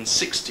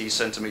 160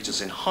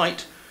 centimeters in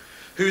height,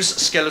 whose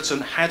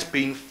skeleton had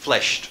been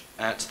fleshed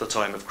at the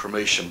time of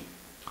cremation.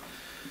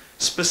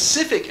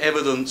 Specific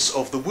evidence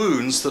of the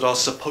wounds that are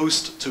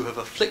supposed to have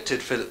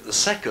afflicted Philip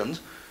II,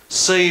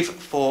 save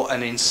for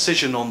an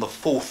incision on the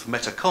fourth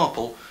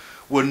metacarpal,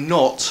 were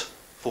not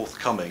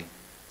forthcoming,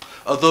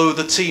 although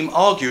the team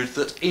argued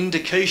that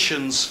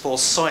indications for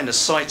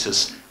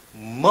sinusitis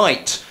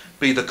might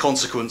be the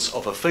consequence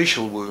of a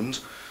facial wound,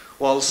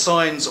 while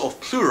signs of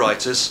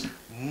pleuritis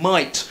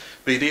might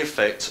be the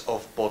effect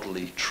of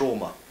bodily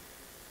trauma.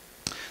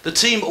 The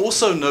team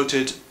also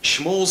noted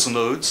Schmall's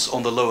nodes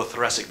on the lower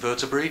thoracic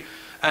vertebrae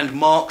and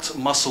marked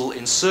muscle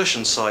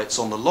insertion sites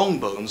on the long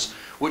bones,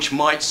 which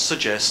might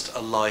suggest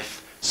a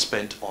life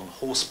spent on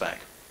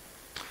horseback.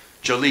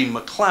 Jolene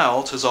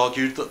MacLeod has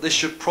argued that this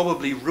should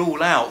probably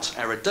rule out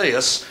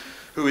Aridaeus,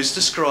 who is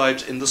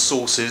described in the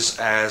sources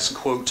as,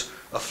 quote,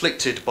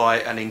 afflicted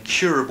by an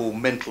incurable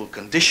mental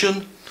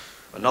condition,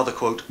 another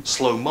quote,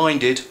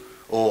 slow-minded,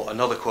 or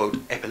another quote,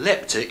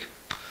 epileptic,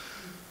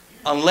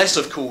 unless,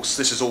 of course,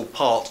 this is all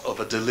part of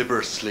a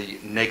deliberately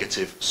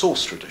negative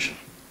source tradition.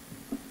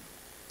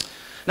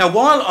 Now,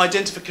 while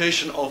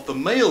identification of the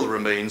male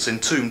remains in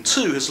Tomb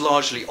 2 has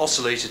largely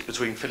oscillated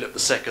between Philip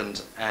II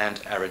and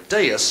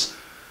Aridaeus,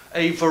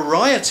 a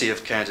variety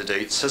of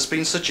candidates has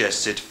been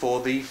suggested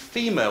for the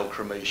female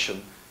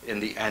cremation in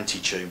the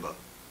antechamber.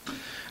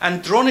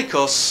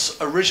 Andronikos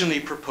originally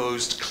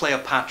proposed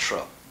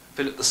Cleopatra,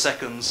 Philip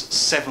II's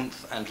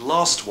seventh and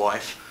last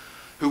wife,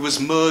 who was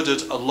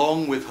murdered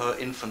along with her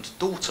infant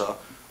daughter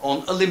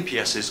on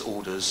Olympias'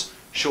 orders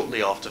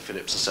shortly after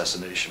Philip's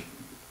assassination.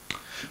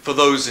 For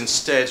those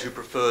instead who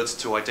preferred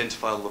to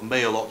identify the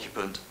male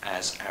occupant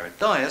as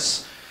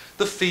Aridaeus,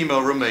 the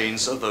female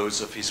remains are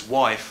those of his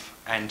wife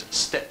and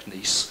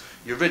stepniece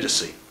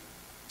Eurydice.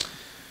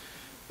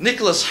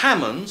 Nicholas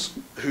Hammond,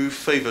 who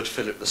favoured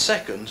Philip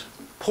II,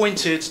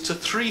 pointed to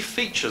three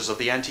features of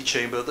the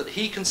antechamber that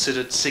he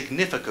considered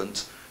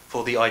significant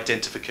for the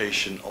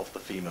identification of the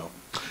female.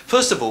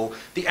 First of all,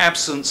 the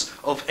absence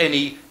of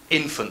any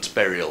infant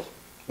burial,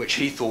 which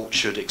he thought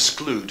should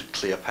exclude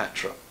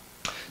Cleopatra.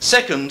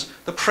 Second,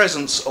 the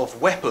presence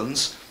of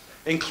weapons,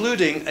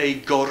 including a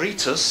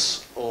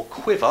goritus, or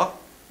quiver,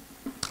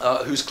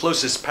 whose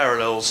closest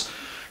parallels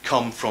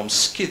come from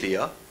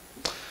Scythia.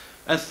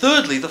 And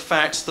thirdly, the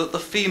fact that the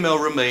female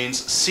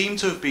remains seem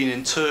to have been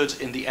interred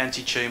in the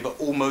antechamber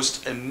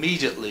almost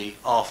immediately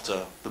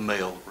after the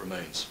male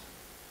remains.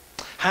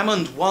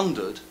 Hammond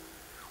wondered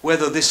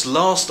whether this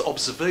last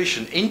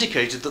observation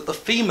indicated that the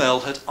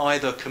female had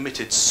either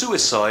committed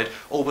suicide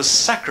or was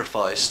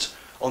sacrificed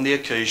on the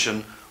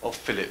occasion of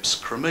Philip's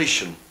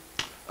cremation,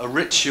 a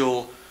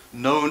ritual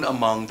known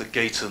among the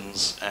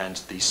Gatans and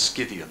the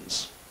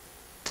Scythians.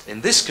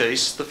 In this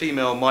case, the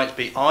female might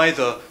be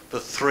either the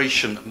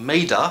Thracian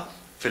Maida,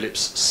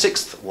 Philip's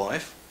sixth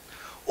wife,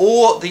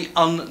 or the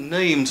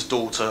unnamed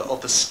daughter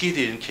of the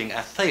Scythian king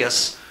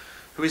Atheus,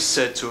 who is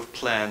said to have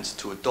planned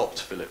to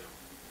adopt Philip.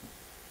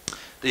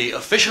 The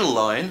official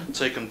line,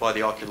 taken by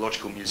the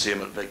Archaeological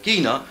Museum at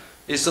Vergina,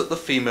 is that the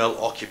female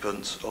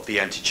occupant of the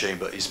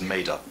antechamber is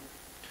Maida.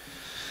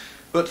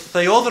 But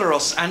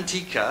Theodoros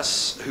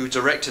Antikas, who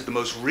directed the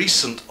most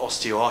recent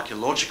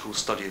osteoarchaeological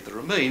study of the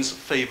remains,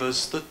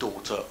 favours the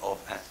daughter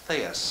of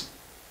Atheus.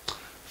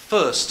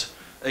 First,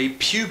 a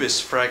pubis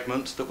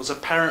fragment that was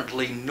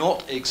apparently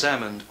not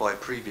examined by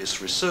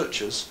previous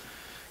researchers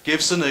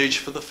gives an age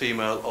for the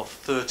female of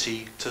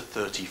 30 to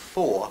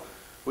 34,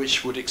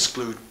 which would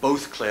exclude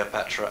both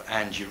Cleopatra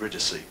and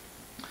Eurydice.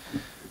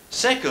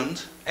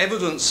 Second,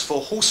 evidence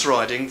for horse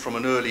riding from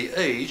an early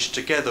age,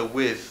 together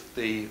with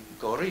the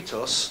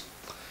goritos,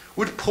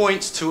 would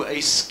point to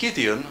a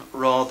Scythian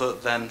rather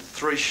than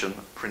Thracian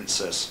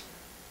princess.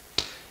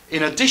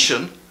 In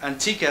addition,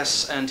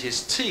 Antikas and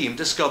his team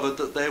discovered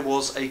that there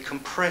was a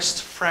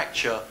compressed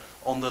fracture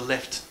on the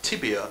left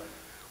tibia,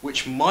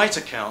 which might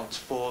account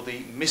for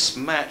the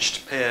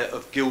mismatched pair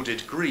of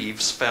gilded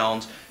greaves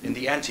found in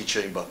the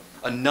antechamber,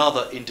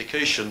 another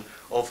indication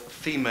of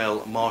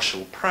female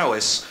martial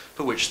prowess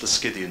for which the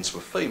Scythians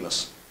were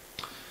famous.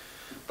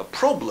 The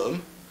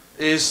problem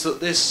is that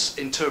this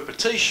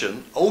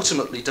interpretation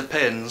ultimately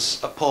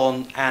depends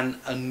upon an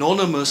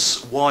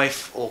anonymous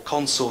wife or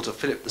consort of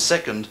Philip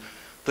II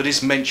that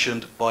is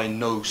mentioned by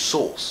no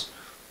source.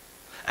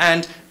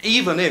 And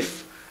even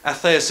if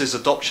Atheus'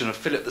 adoption of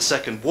Philip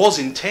II was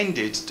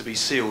intended to be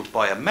sealed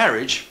by a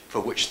marriage,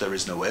 for which there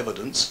is no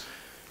evidence,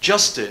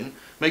 Justin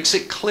makes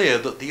it clear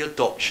that the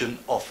adoption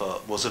offer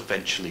was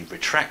eventually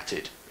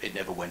retracted. It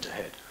never went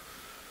ahead.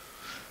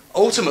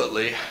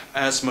 Ultimately,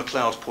 as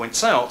MacLeod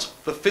points out,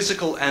 the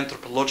physical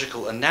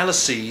anthropological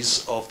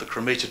analyses of the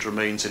cremated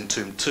remains in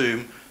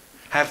Tomb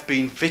have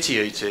been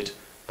vitiated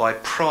by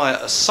prior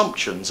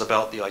assumptions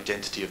about the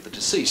identity of the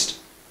deceased.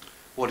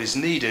 What is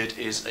needed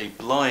is a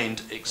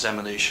blind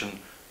examination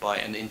by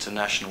an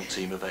international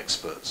team of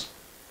experts.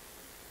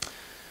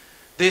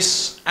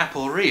 This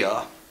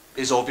aporia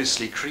is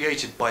obviously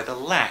created by the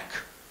lack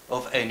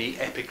of any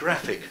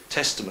epigraphic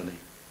testimony.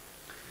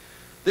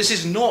 This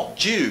is not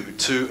due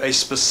to a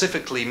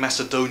specifically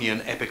Macedonian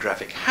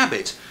epigraphic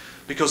habit,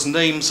 because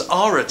names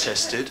are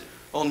attested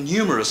on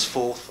numerous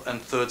 4th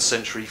and 3rd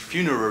century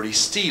funerary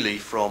stelae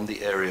from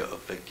the area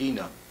of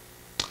Vergina.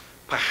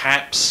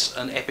 Perhaps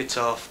an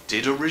epitaph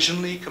did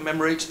originally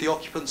commemorate the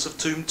occupants of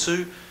Tomb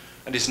 2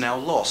 and is now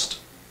lost.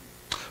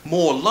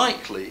 More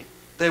likely,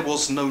 there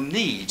was no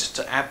need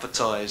to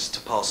advertise to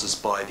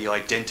passers-by the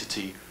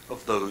identity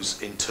of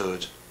those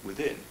interred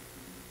within.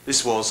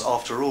 This was,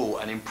 after all,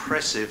 an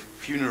impressive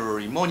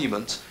funerary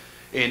monument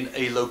in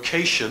a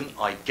location,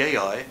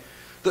 Aigeae,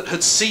 that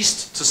had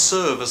ceased to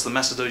serve as the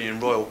Macedonian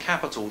royal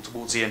capital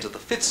towards the end of the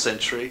 5th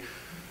century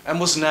and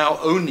was now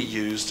only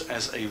used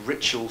as a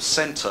ritual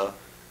centre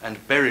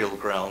and burial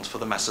ground for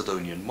the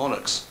Macedonian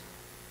monarchs.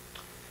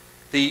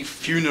 The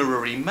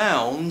funerary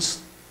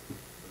mounds,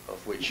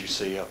 of which you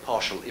see a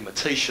partial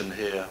imitation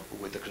here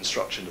with the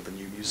construction of the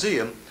new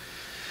museum,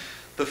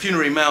 the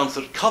funerary mounds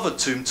that covered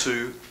Tomb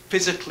 2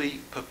 physically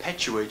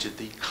perpetuated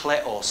the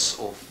kleos,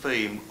 or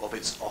fame, of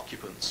its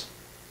occupants.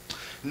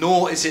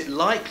 Nor is it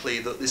likely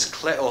that this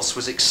kleos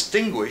was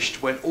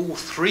extinguished when all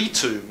 3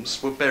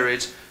 tombs were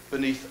buried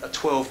beneath a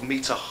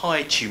 12-metre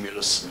high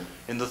tumulus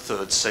in the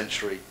 3rd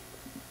century,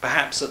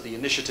 perhaps at the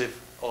initiative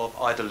of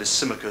either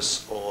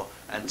Lysimachus or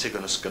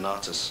Antigonus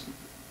Gonatas.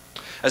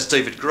 As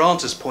David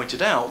Grant has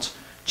pointed out,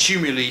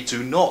 tumuli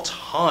do not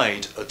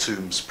hide a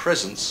tomb's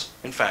presence.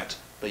 In fact,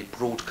 they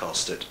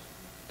broadcast it.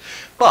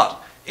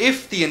 But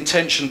if the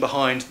intention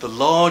behind the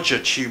larger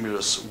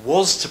tumulus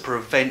was to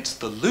prevent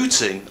the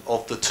looting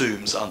of the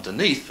tombs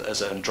underneath,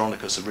 as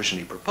Andronicus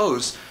originally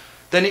proposed,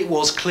 then it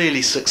was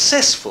clearly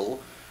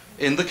successful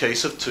in the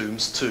case of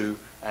tombs 2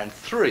 and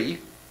 3,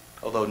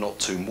 although not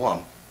Tomb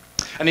 1.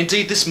 And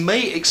indeed, this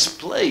may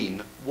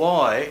explain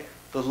why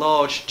the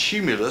large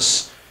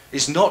tumulus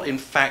is not in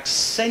fact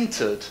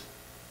centered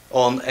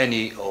on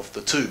any of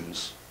the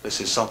tombs. This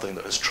is something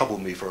that has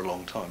troubled me for a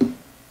long time.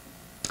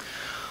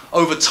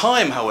 Over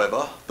time,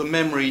 however, the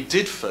memory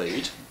did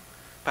fade,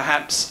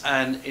 perhaps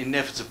an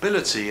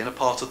inevitability in a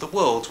part of the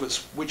world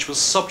which was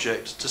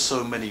subject to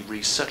so many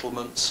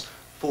resettlements,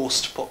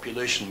 forced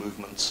population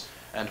movements,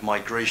 and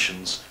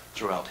migrations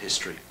throughout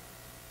history.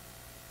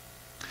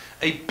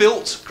 A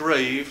built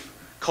grave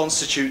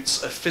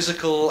constitutes a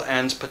physical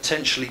and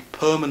potentially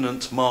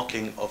permanent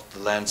marking of the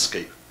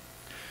landscape.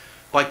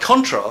 By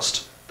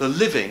contrast, the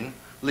living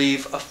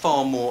leave a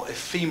far more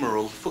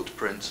ephemeral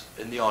footprint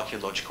in the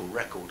archaeological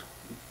record.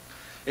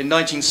 In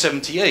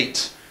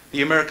 1978,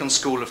 the American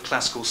School of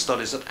Classical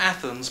Studies at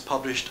Athens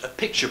published a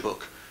picture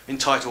book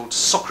entitled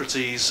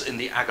Socrates in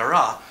the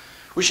Agora,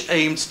 which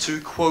aimed to,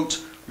 quote,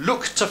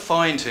 look to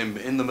find him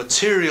in the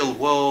material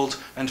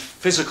world and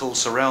physical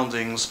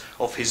surroundings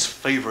of his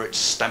favourite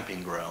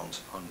stamping ground,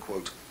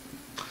 unquote.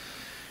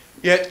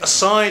 Yet,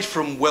 aside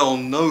from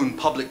well-known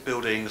public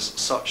buildings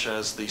such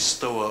as the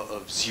Stoa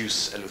of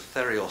Zeus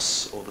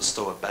Eleutherios or the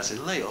Stoa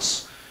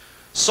Basileos,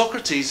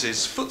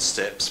 Socrates'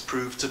 footsteps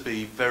proved to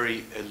be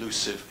very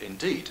elusive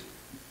indeed.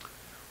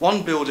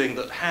 One building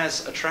that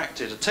has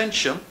attracted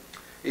attention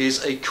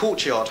is a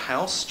courtyard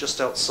house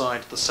just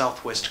outside the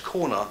southwest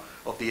corner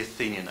of the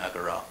Athenian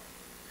Agora.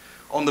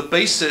 On the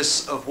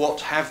basis of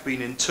what have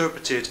been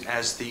interpreted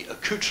as the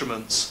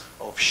accoutrements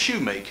of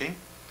shoemaking,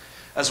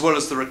 as well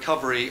as the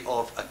recovery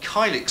of a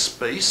chylic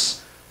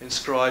space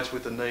inscribed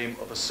with the name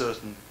of a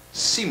certain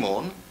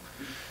Simon,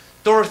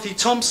 Dorothy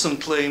Thompson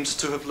claimed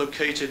to have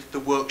located the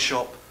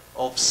workshop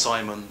of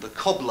Simon the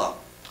Cobbler,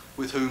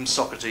 with whom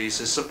Socrates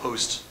is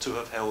supposed to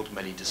have held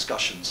many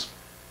discussions.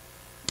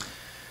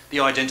 The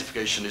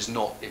identification is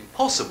not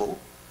impossible,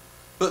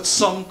 but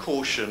some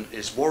caution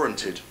is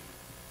warranted.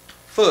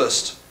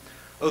 First,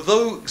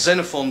 although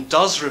Xenophon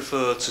does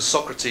refer to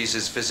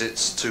Socrates'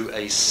 visits to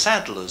a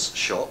saddler's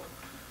shop,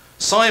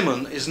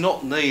 Simon is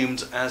not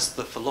named as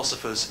the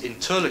philosopher's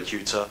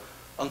interlocutor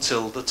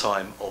until the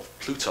time of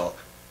Plutarch,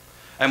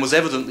 and was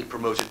evidently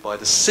promoted by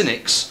the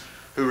Cynics,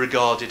 who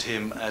regarded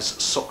him as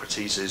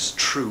Socrates'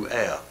 true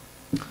heir.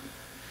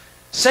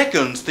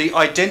 Second, the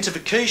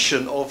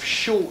identification of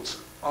short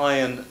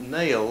iron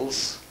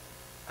nails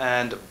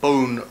and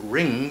bone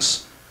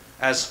rings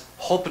as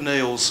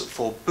hobnails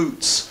for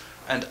boots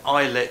and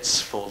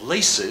eyelets for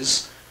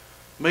laces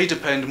may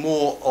depend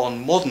more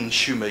on modern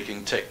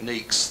shoemaking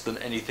techniques than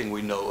anything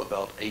we know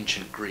about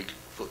ancient Greek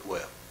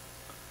footwear.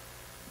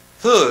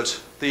 Third,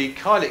 the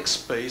calyx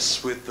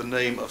base with the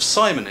name of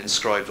Simon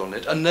inscribed on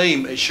it, a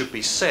name, it should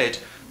be said,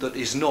 that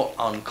is not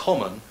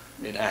uncommon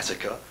in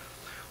Attica,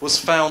 was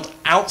found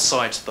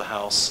outside the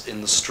house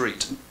in the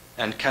street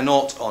and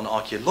cannot, on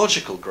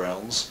archaeological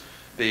grounds,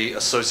 be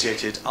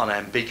associated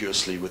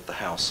unambiguously with the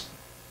house.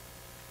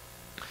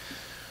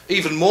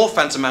 Even more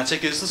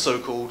phantomatic is the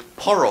so-called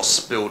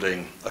Poros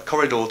building, a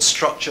corridored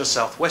structure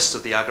southwest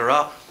of the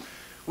Agora,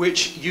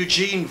 which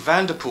Eugene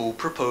Vanderpoel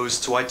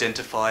proposed to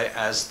identify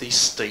as the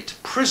state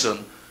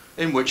prison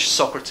in which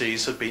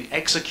Socrates had been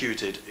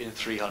executed in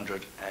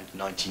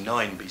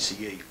 399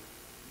 BCE.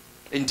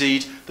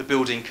 Indeed, the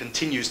building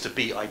continues to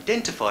be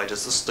identified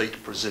as the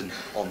state prison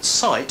on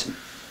site,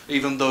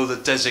 even though the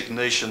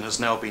designation has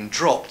now been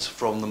dropped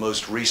from the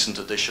most recent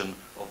edition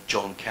of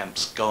John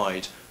Camp's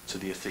Guide to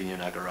the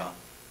Athenian Agora.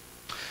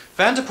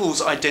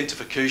 Vanderpoel's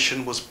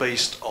identification was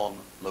based on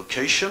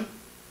location,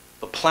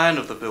 the plan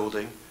of the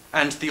building,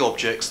 and the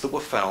objects that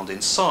were found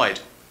inside,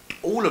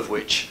 all of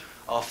which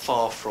are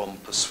far from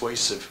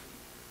persuasive.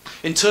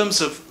 In terms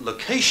of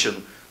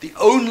location, the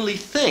only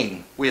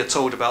thing we are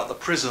told about the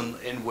prison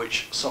in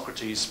which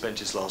Socrates spent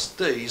his last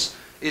days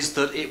is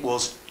that it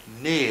was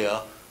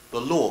near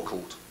the law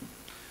court.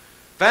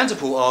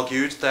 Vanderpoel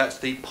argued that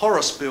the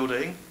Poros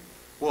building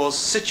was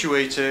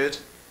situated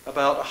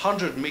about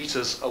 100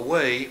 meters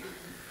away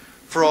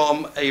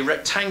from a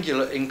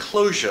rectangular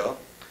enclosure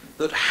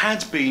that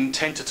had been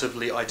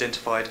tentatively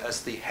identified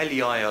as the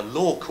Heliaia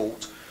law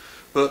court,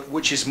 but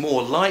which is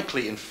more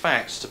likely in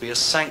fact to be a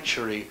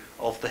sanctuary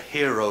of the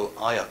hero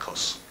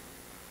Iacchos.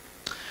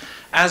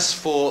 As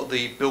for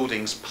the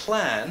building's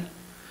plan,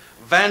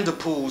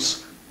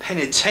 Vanderpoel's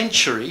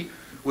penitentiary,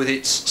 with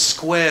its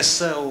square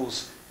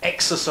cells,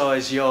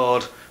 exercise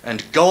yard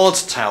and guard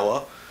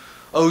tower,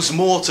 owes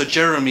more to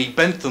Jeremy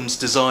Bentham's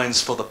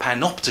designs for the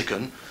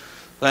Panopticon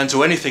than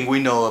to anything we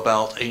know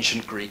about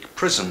ancient Greek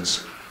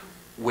prisons,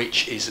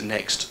 which is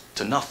next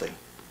to nothing.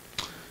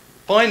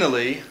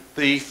 Finally,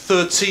 the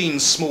 13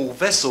 small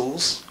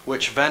vessels,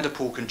 which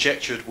Vanderpoel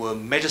conjectured were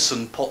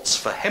medicine pots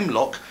for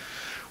hemlock,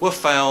 were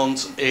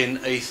found in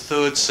a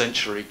 3rd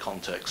century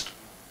context.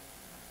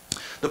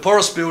 The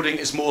Poros building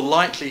is more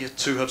likely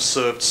to have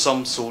served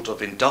some sort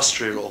of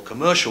industrial or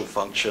commercial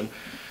function,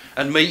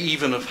 and may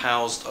even have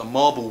housed a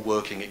marble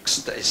working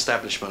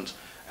establishment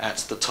at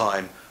the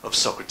time of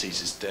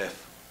Socrates'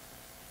 death.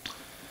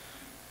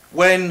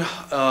 When,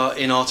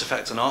 in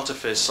Artifact and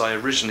Artifice, I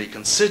originally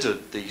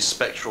considered the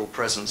spectral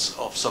presence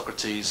of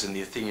Socrates in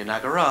the Athenian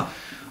Agora,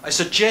 I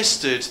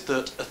suggested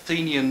that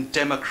Athenian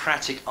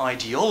democratic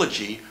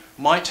ideology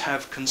might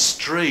have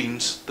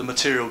constrained the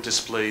material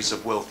displays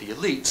of wealthy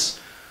elites,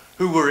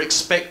 who were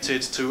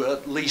expected to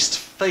at least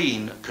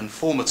feign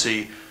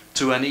conformity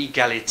to an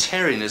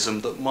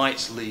egalitarianism that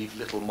might leave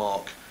little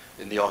mark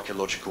in the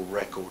archaeological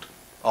record.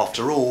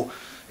 After all,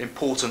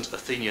 important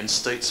Athenian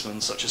statesmen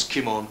such as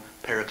Cimon,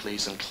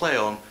 Pericles and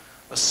Cleon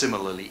are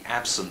similarly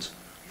absent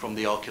from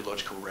the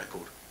archaeological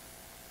record.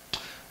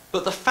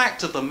 But the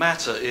fact of the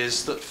matter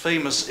is that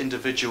famous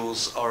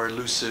individuals are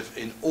elusive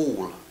in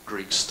all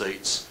Greek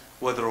states,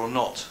 whether or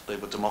not they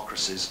were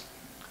democracies.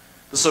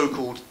 The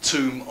so-called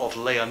tomb of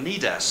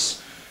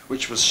Leonidas,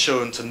 which was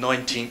shown to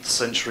 19th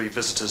century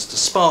visitors to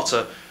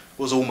Sparta,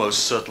 was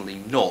almost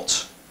certainly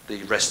not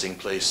the resting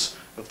place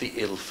of the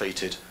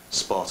ill-fated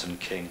Spartan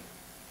king.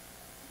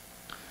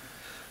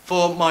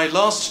 For my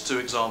last 2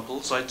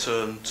 examples, I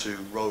turn to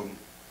Rome.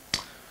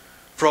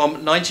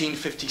 From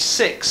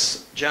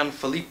 1956,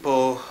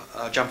 Gianfilippo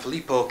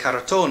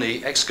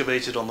Caratoni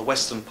excavated on the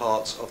western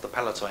part of the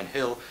Palatine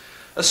Hill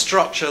a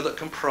structure that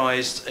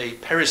comprised a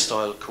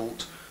peristyle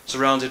court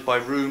surrounded by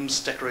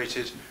rooms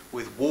decorated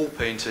with wall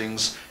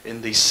paintings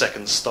in the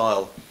 2nd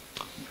style.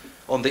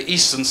 On the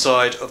eastern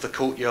side of the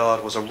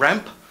courtyard was a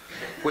ramp,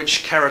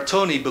 which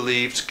Caratoni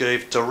believed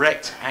gave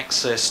direct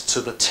access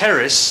to the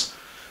terrace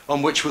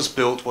on which was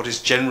built what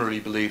is generally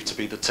believed to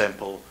be the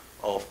temple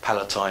of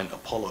Palatine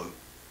Apollo.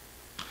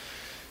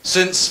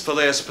 Since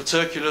Velleius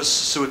Paterculus,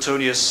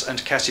 Suetonius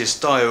and Cassius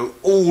Dio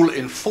all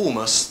inform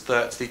us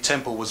that the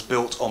temple was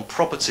built on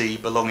property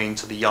belonging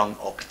to the young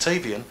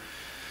Octavian,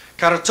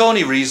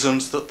 Caratoni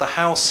reasoned that the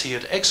house he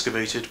had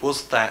excavated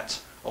was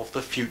that of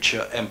the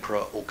future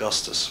Emperor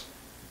Augustus.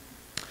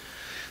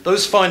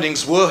 Those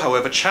findings were,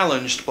 however,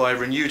 challenged by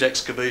renewed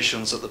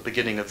excavations at the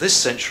beginning of this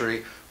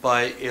century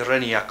by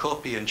Irene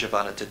Jacopi and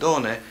Giovanna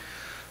Tedone,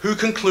 who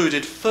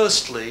concluded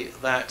firstly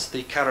that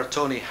the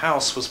Caratoni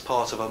house was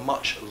part of a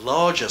much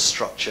larger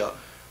structure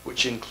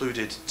which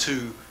included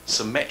 2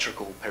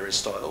 symmetrical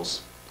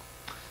peristyles.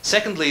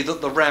 Secondly,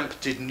 that the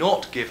ramp did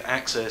not give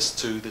access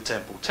to the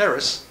temple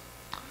terrace.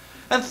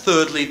 And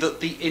thirdly, that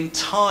the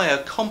entire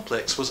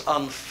complex was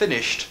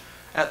unfinished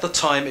at the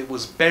time it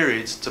was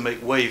buried to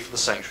make way for the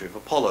sanctuary of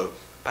Apollo,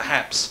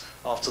 perhaps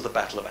after the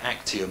Battle of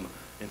Actium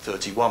in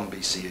 31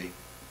 BCE.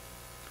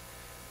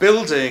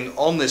 Building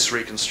on this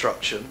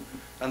reconstruction,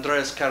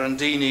 Andreas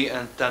Carandini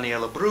and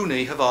Daniela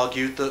Bruni have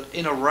argued that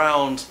in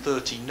around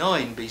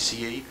 39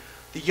 BCE,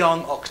 the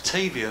young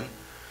Octavian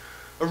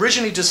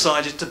originally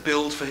decided to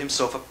build for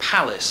himself a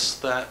palace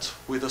that,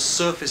 with a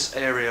surface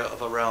area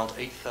of around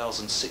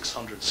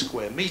 8,600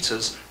 square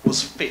meters,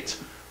 was fit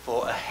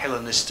for a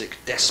Hellenistic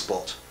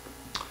despot.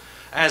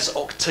 As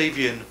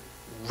Octavian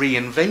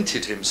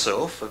reinvented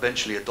himself,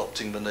 eventually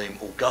adopting the name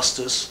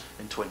Augustus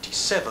in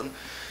 27,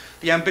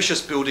 the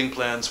ambitious building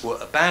plans were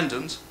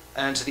abandoned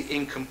and the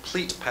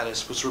incomplete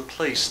palace was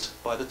replaced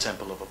by the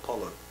Temple of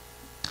Apollo.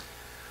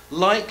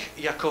 Like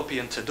Jacopi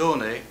and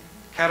Tedone,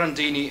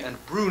 Carandini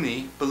and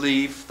Bruni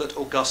believe that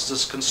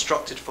Augustus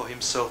constructed for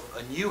himself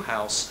a new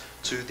house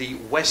to the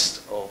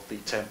west of the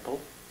temple,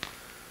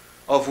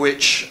 of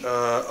which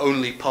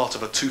only part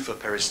of a tufa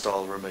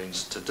peristyle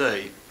remains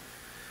today.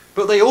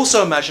 But they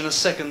also imagine a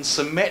second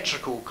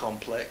symmetrical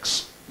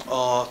complex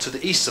to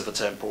the east of the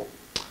temple,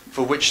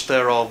 for which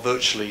there are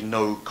virtually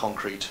no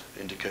concrete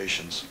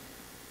indications.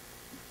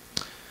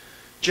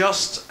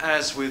 Just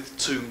as with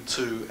Tomb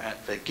 2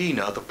 at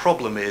Vergina, the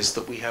problem is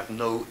that we have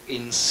no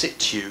in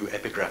situ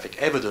epigraphic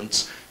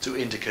evidence to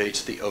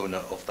indicate the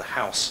owner of the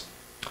house.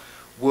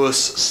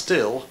 Worse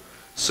still,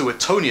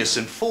 Suetonius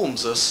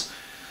informs us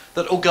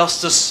that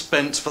Augustus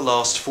spent the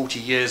last 40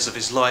 years of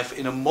his life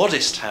in a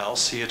modest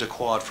house he had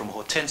acquired from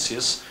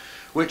Hortensius,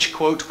 which,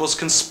 quote, was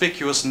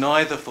conspicuous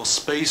neither for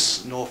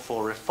space nor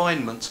for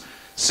refinement,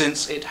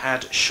 since it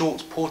had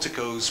short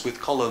porticos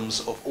with columns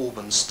of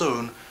Alban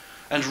stone,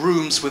 and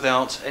rooms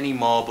without any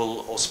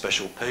marble or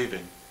special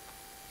paving.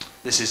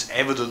 This is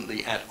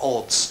evidently at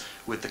odds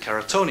with the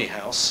Caratoni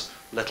house,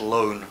 let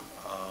alone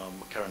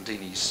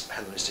Carandini's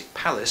Hellenistic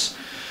palace,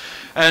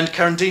 and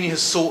Carandini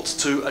has sought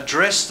to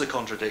address the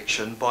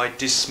contradiction by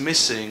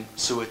dismissing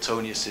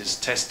Suetonius's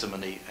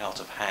testimony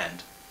out of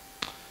hand.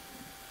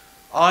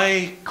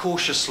 I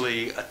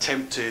cautiously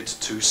attempted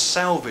to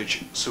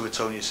salvage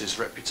Suetonius's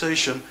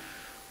reputation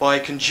by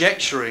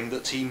conjecturing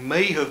that he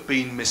may have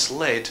been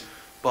misled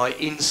by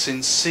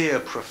insincere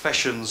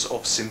professions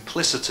of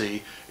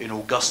simplicity in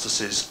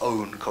Augustus's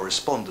own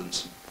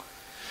correspondence.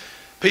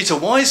 Peter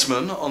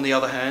Wiseman, on the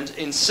other hand,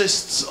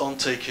 insists on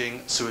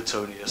taking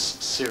Suetonius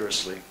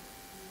seriously.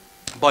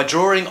 By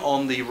drawing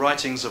on the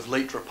writings of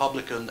late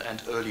Republican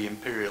and early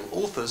imperial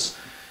authors,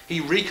 he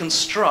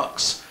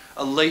reconstructs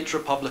a late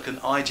Republican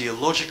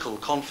ideological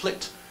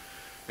conflict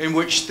in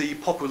which the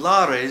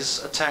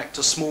populares attacked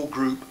a small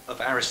group of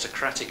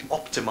aristocratic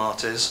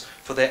optimates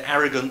for their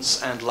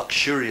arrogance and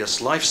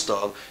luxurious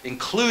lifestyle,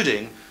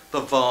 including the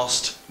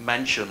vast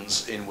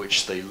mansions in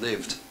which they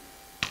lived.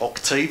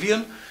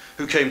 Octavian,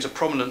 who came to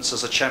prominence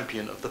as a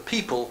champion of the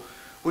people,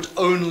 would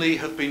only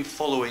have been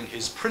following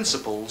his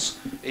principles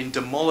in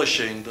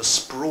demolishing the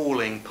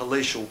sprawling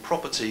palatial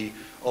property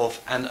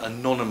of an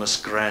anonymous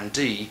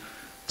grandee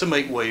to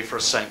make way for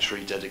a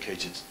sanctuary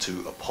dedicated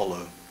to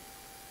Apollo.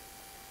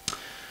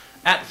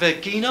 At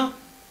Vergina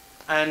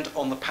and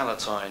on the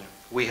Palatine,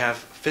 we have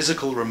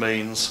physical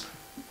remains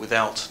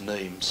without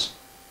names.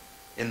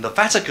 In the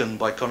Vatican,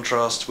 by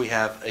contrast, we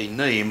have a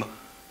name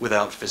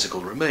without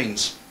physical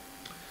remains.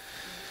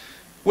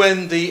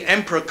 When the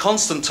Emperor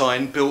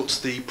Constantine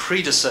built the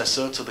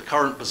predecessor to the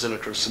current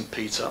Basilica of St.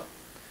 Peter,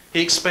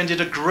 he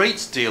expended a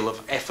great deal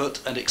of effort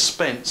and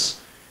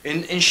expense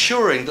in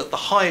ensuring that the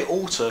high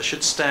altar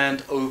should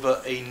stand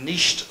over a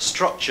niched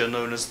structure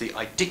known as the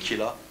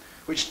Aedicula,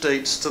 which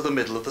dates to the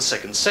middle of the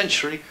 2nd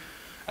century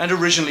and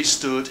originally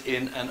stood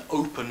in an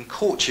open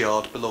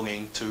courtyard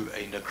belonging to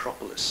a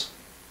necropolis.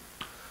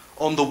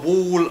 On the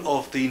wall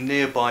of the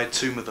nearby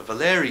tomb of the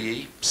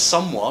Valerii,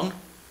 someone,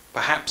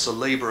 perhaps a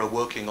labourer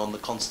working on the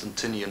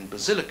Constantinian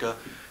basilica,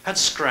 had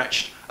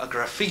scratched a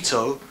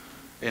graffito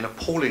in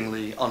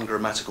appallingly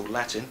ungrammatical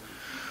Latin,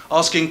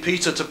 asking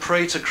Peter to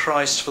pray to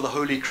Christ for the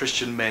holy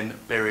Christian men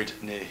buried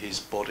near his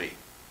body.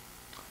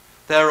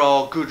 There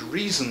are good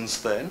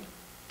reasons, then,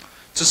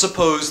 to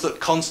suppose that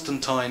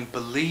Constantine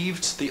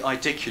believed the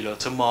Aedicula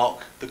to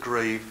mark the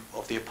grave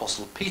of the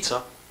Apostle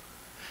Peter,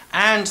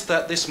 and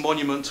that this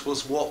monument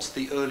was what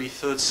the early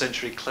 3rd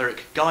century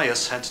cleric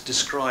Gaius had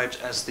described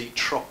as the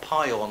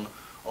tropaion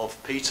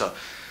of Peter,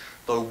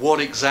 though what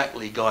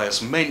exactly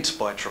Gaius meant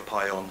by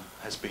tropaion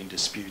has been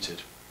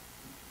disputed.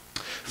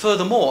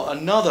 Furthermore,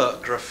 another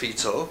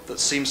graffito that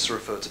seems to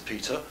refer to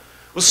Peter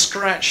was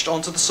scratched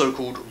onto the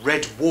so-called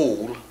red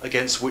wall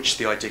against which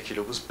the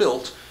Aedicula was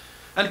built,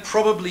 and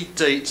probably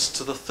dates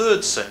to the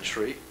 3rd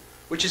century,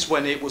 which is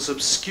when it was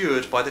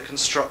obscured by the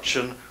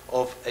construction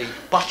of a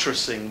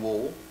buttressing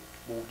wall,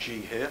 wall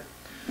G here,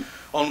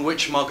 on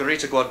which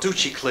Margherita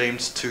Guarducci claimed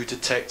to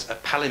detect a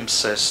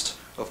palimpsest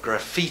of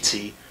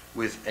graffiti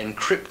with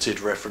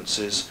encrypted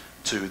references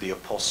to the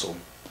apostle.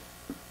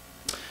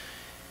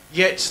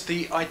 Yet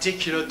the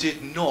Aedicula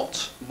did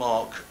not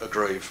mark a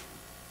grave.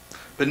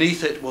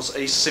 Beneath it was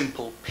a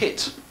simple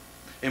pit,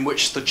 in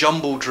which the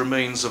jumbled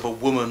remains of a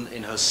woman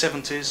in her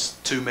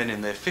 70s, 2 men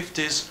in their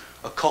 50s,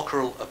 a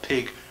cockerel, a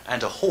pig,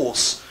 and a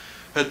horse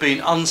had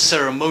been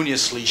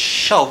unceremoniously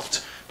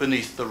shoved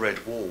beneath the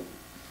red wall.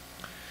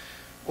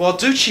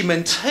 Guarducci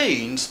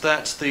maintained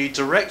that the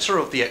director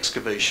of the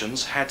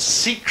excavations had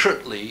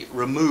secretly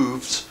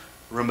removed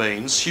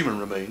remains, human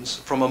remains,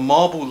 from a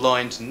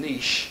marble-lined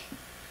niche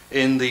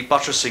in the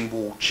buttressing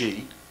wall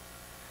G,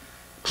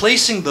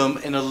 placing them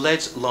in a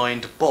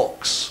lead-lined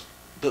box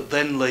that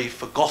then lay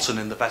forgotten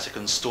in the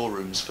Vatican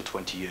storerooms for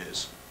 20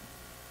 years.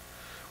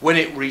 When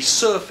it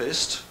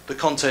resurfaced, the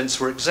contents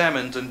were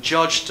examined and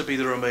judged to be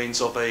the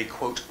remains of a,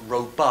 quote,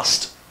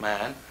 robust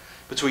man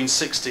between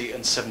 60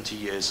 and 70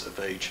 years of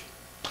age.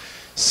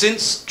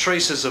 Since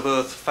traces of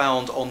earth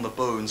found on the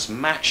bones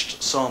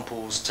matched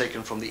samples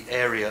taken from the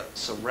area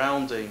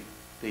surrounding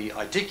the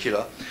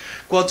idicula,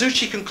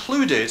 Guarducci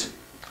concluded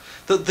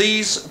that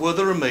these were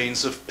the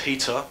remains of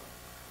Peter,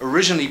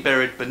 originally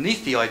buried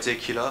beneath the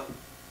idicula,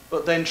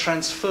 but then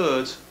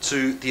transferred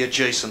to the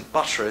adjacent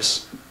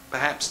buttress,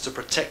 perhaps to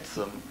protect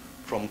them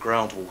from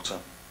groundwater.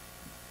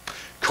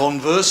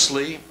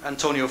 Conversely,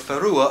 Antonio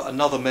Ferrua,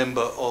 another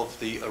member of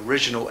the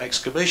original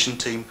excavation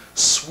team,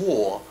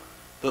 swore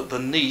that the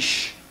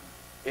niche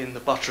in the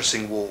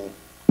buttressing wall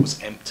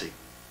was empty.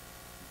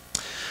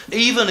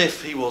 Even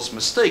if he was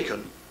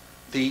mistaken,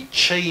 the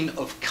chain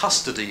of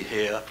custody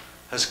here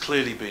has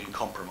clearly been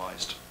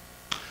compromised.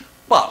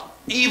 But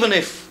even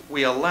if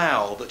we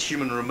allow that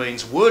human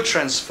remains were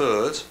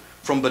transferred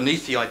from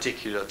beneath the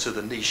idicula to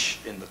the niche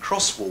in the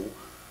cross wall,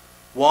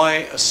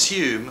 why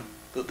assume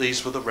that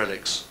these were the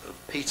relics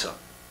of Peter?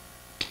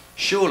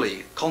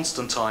 Surely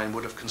Constantine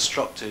would have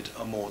constructed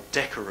a more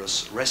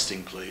decorous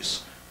resting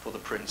place for the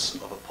Prince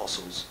of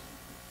Apostles.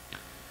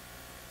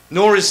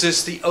 Nor is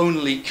this the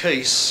only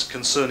case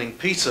concerning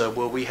Peter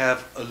where we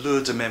have a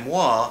lieu de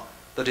mémoire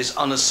that is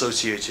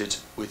unassociated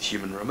with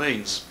human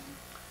remains.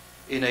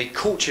 In a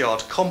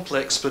courtyard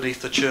complex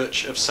beneath the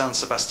church of San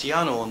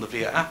Sebastiano on the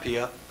Via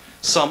Appia,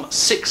 some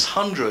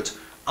 600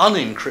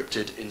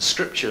 unencrypted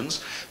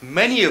inscriptions,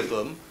 many of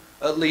them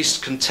at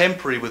least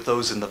contemporary with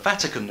those in the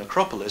Vatican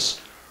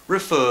necropolis,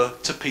 refer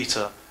to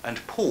Peter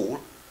and Paul,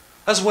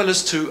 as well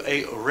as to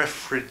a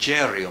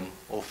refrigerium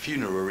or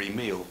funerary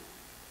meal.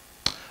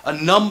 A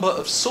number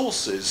of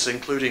sources,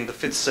 including the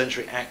 5th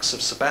century Acts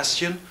of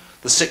Sebastian,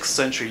 the 6th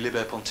century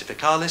Liber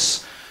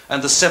Pontificalis,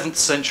 and the 7th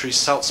century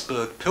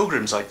Salzburg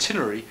Pilgrim's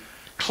Itinerary,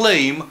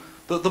 claim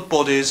that the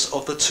bodies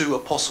of the 2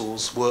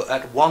 apostles were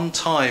at one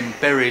time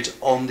buried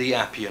on the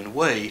Appian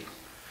Way,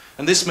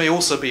 and this may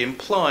also be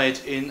implied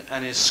in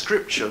an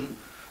inscription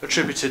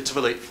attributed to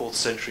the late 4th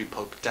century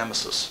Pope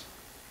Damasus.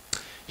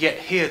 Yet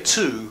here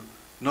too,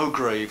 no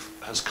grave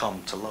has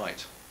come to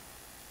light.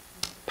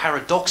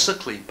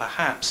 Paradoxically,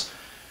 perhaps,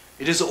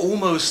 it is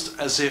almost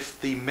as if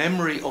the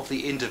memory of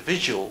the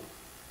individual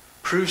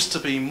proves to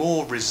be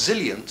more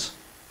resilient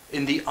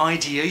in the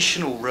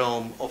ideational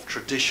realm of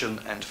tradition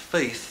and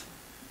faith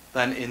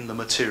than in the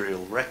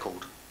material record.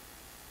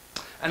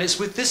 And it's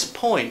with this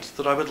point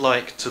that I would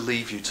like to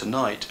leave you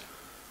tonight.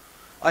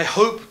 I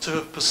hope to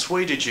have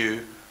persuaded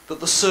you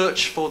that the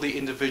search for the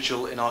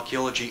individual in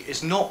archaeology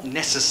is not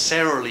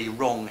necessarily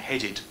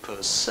wrong-headed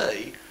per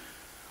se,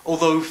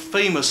 although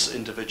famous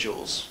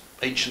individuals,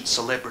 ancient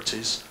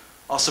celebrities,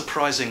 are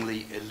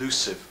surprisingly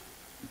elusive.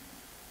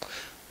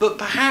 But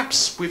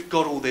perhaps we've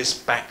got all this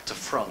back to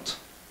front.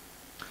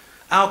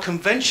 Our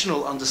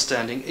conventional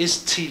understanding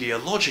is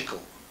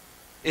teleological,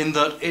 in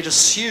that it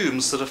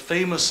assumes that a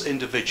famous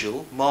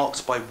individual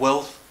marked by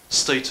wealth,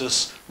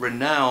 status,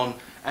 renown,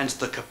 and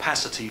the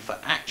capacity for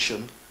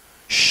action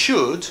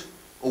should,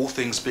 all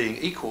things being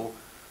equal,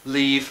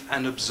 leave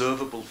an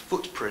observable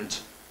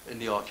footprint in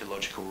the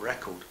archaeological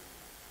record.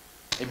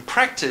 In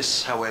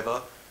practice,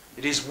 however,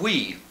 it is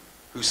we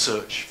who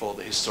search for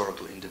the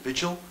historical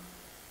individual,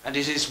 and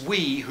it is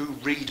we who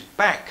read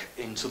back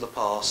into the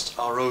past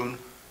our own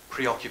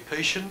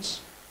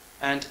preoccupations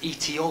and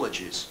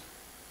etiologies.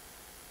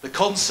 The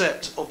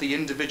concept of the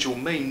individual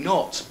may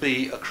not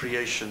be a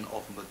creation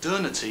of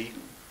modernity,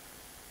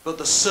 but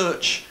the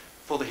search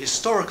for the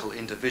historical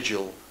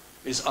individual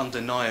is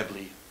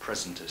undeniably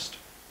presentist.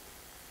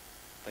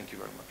 Thank you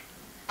very much.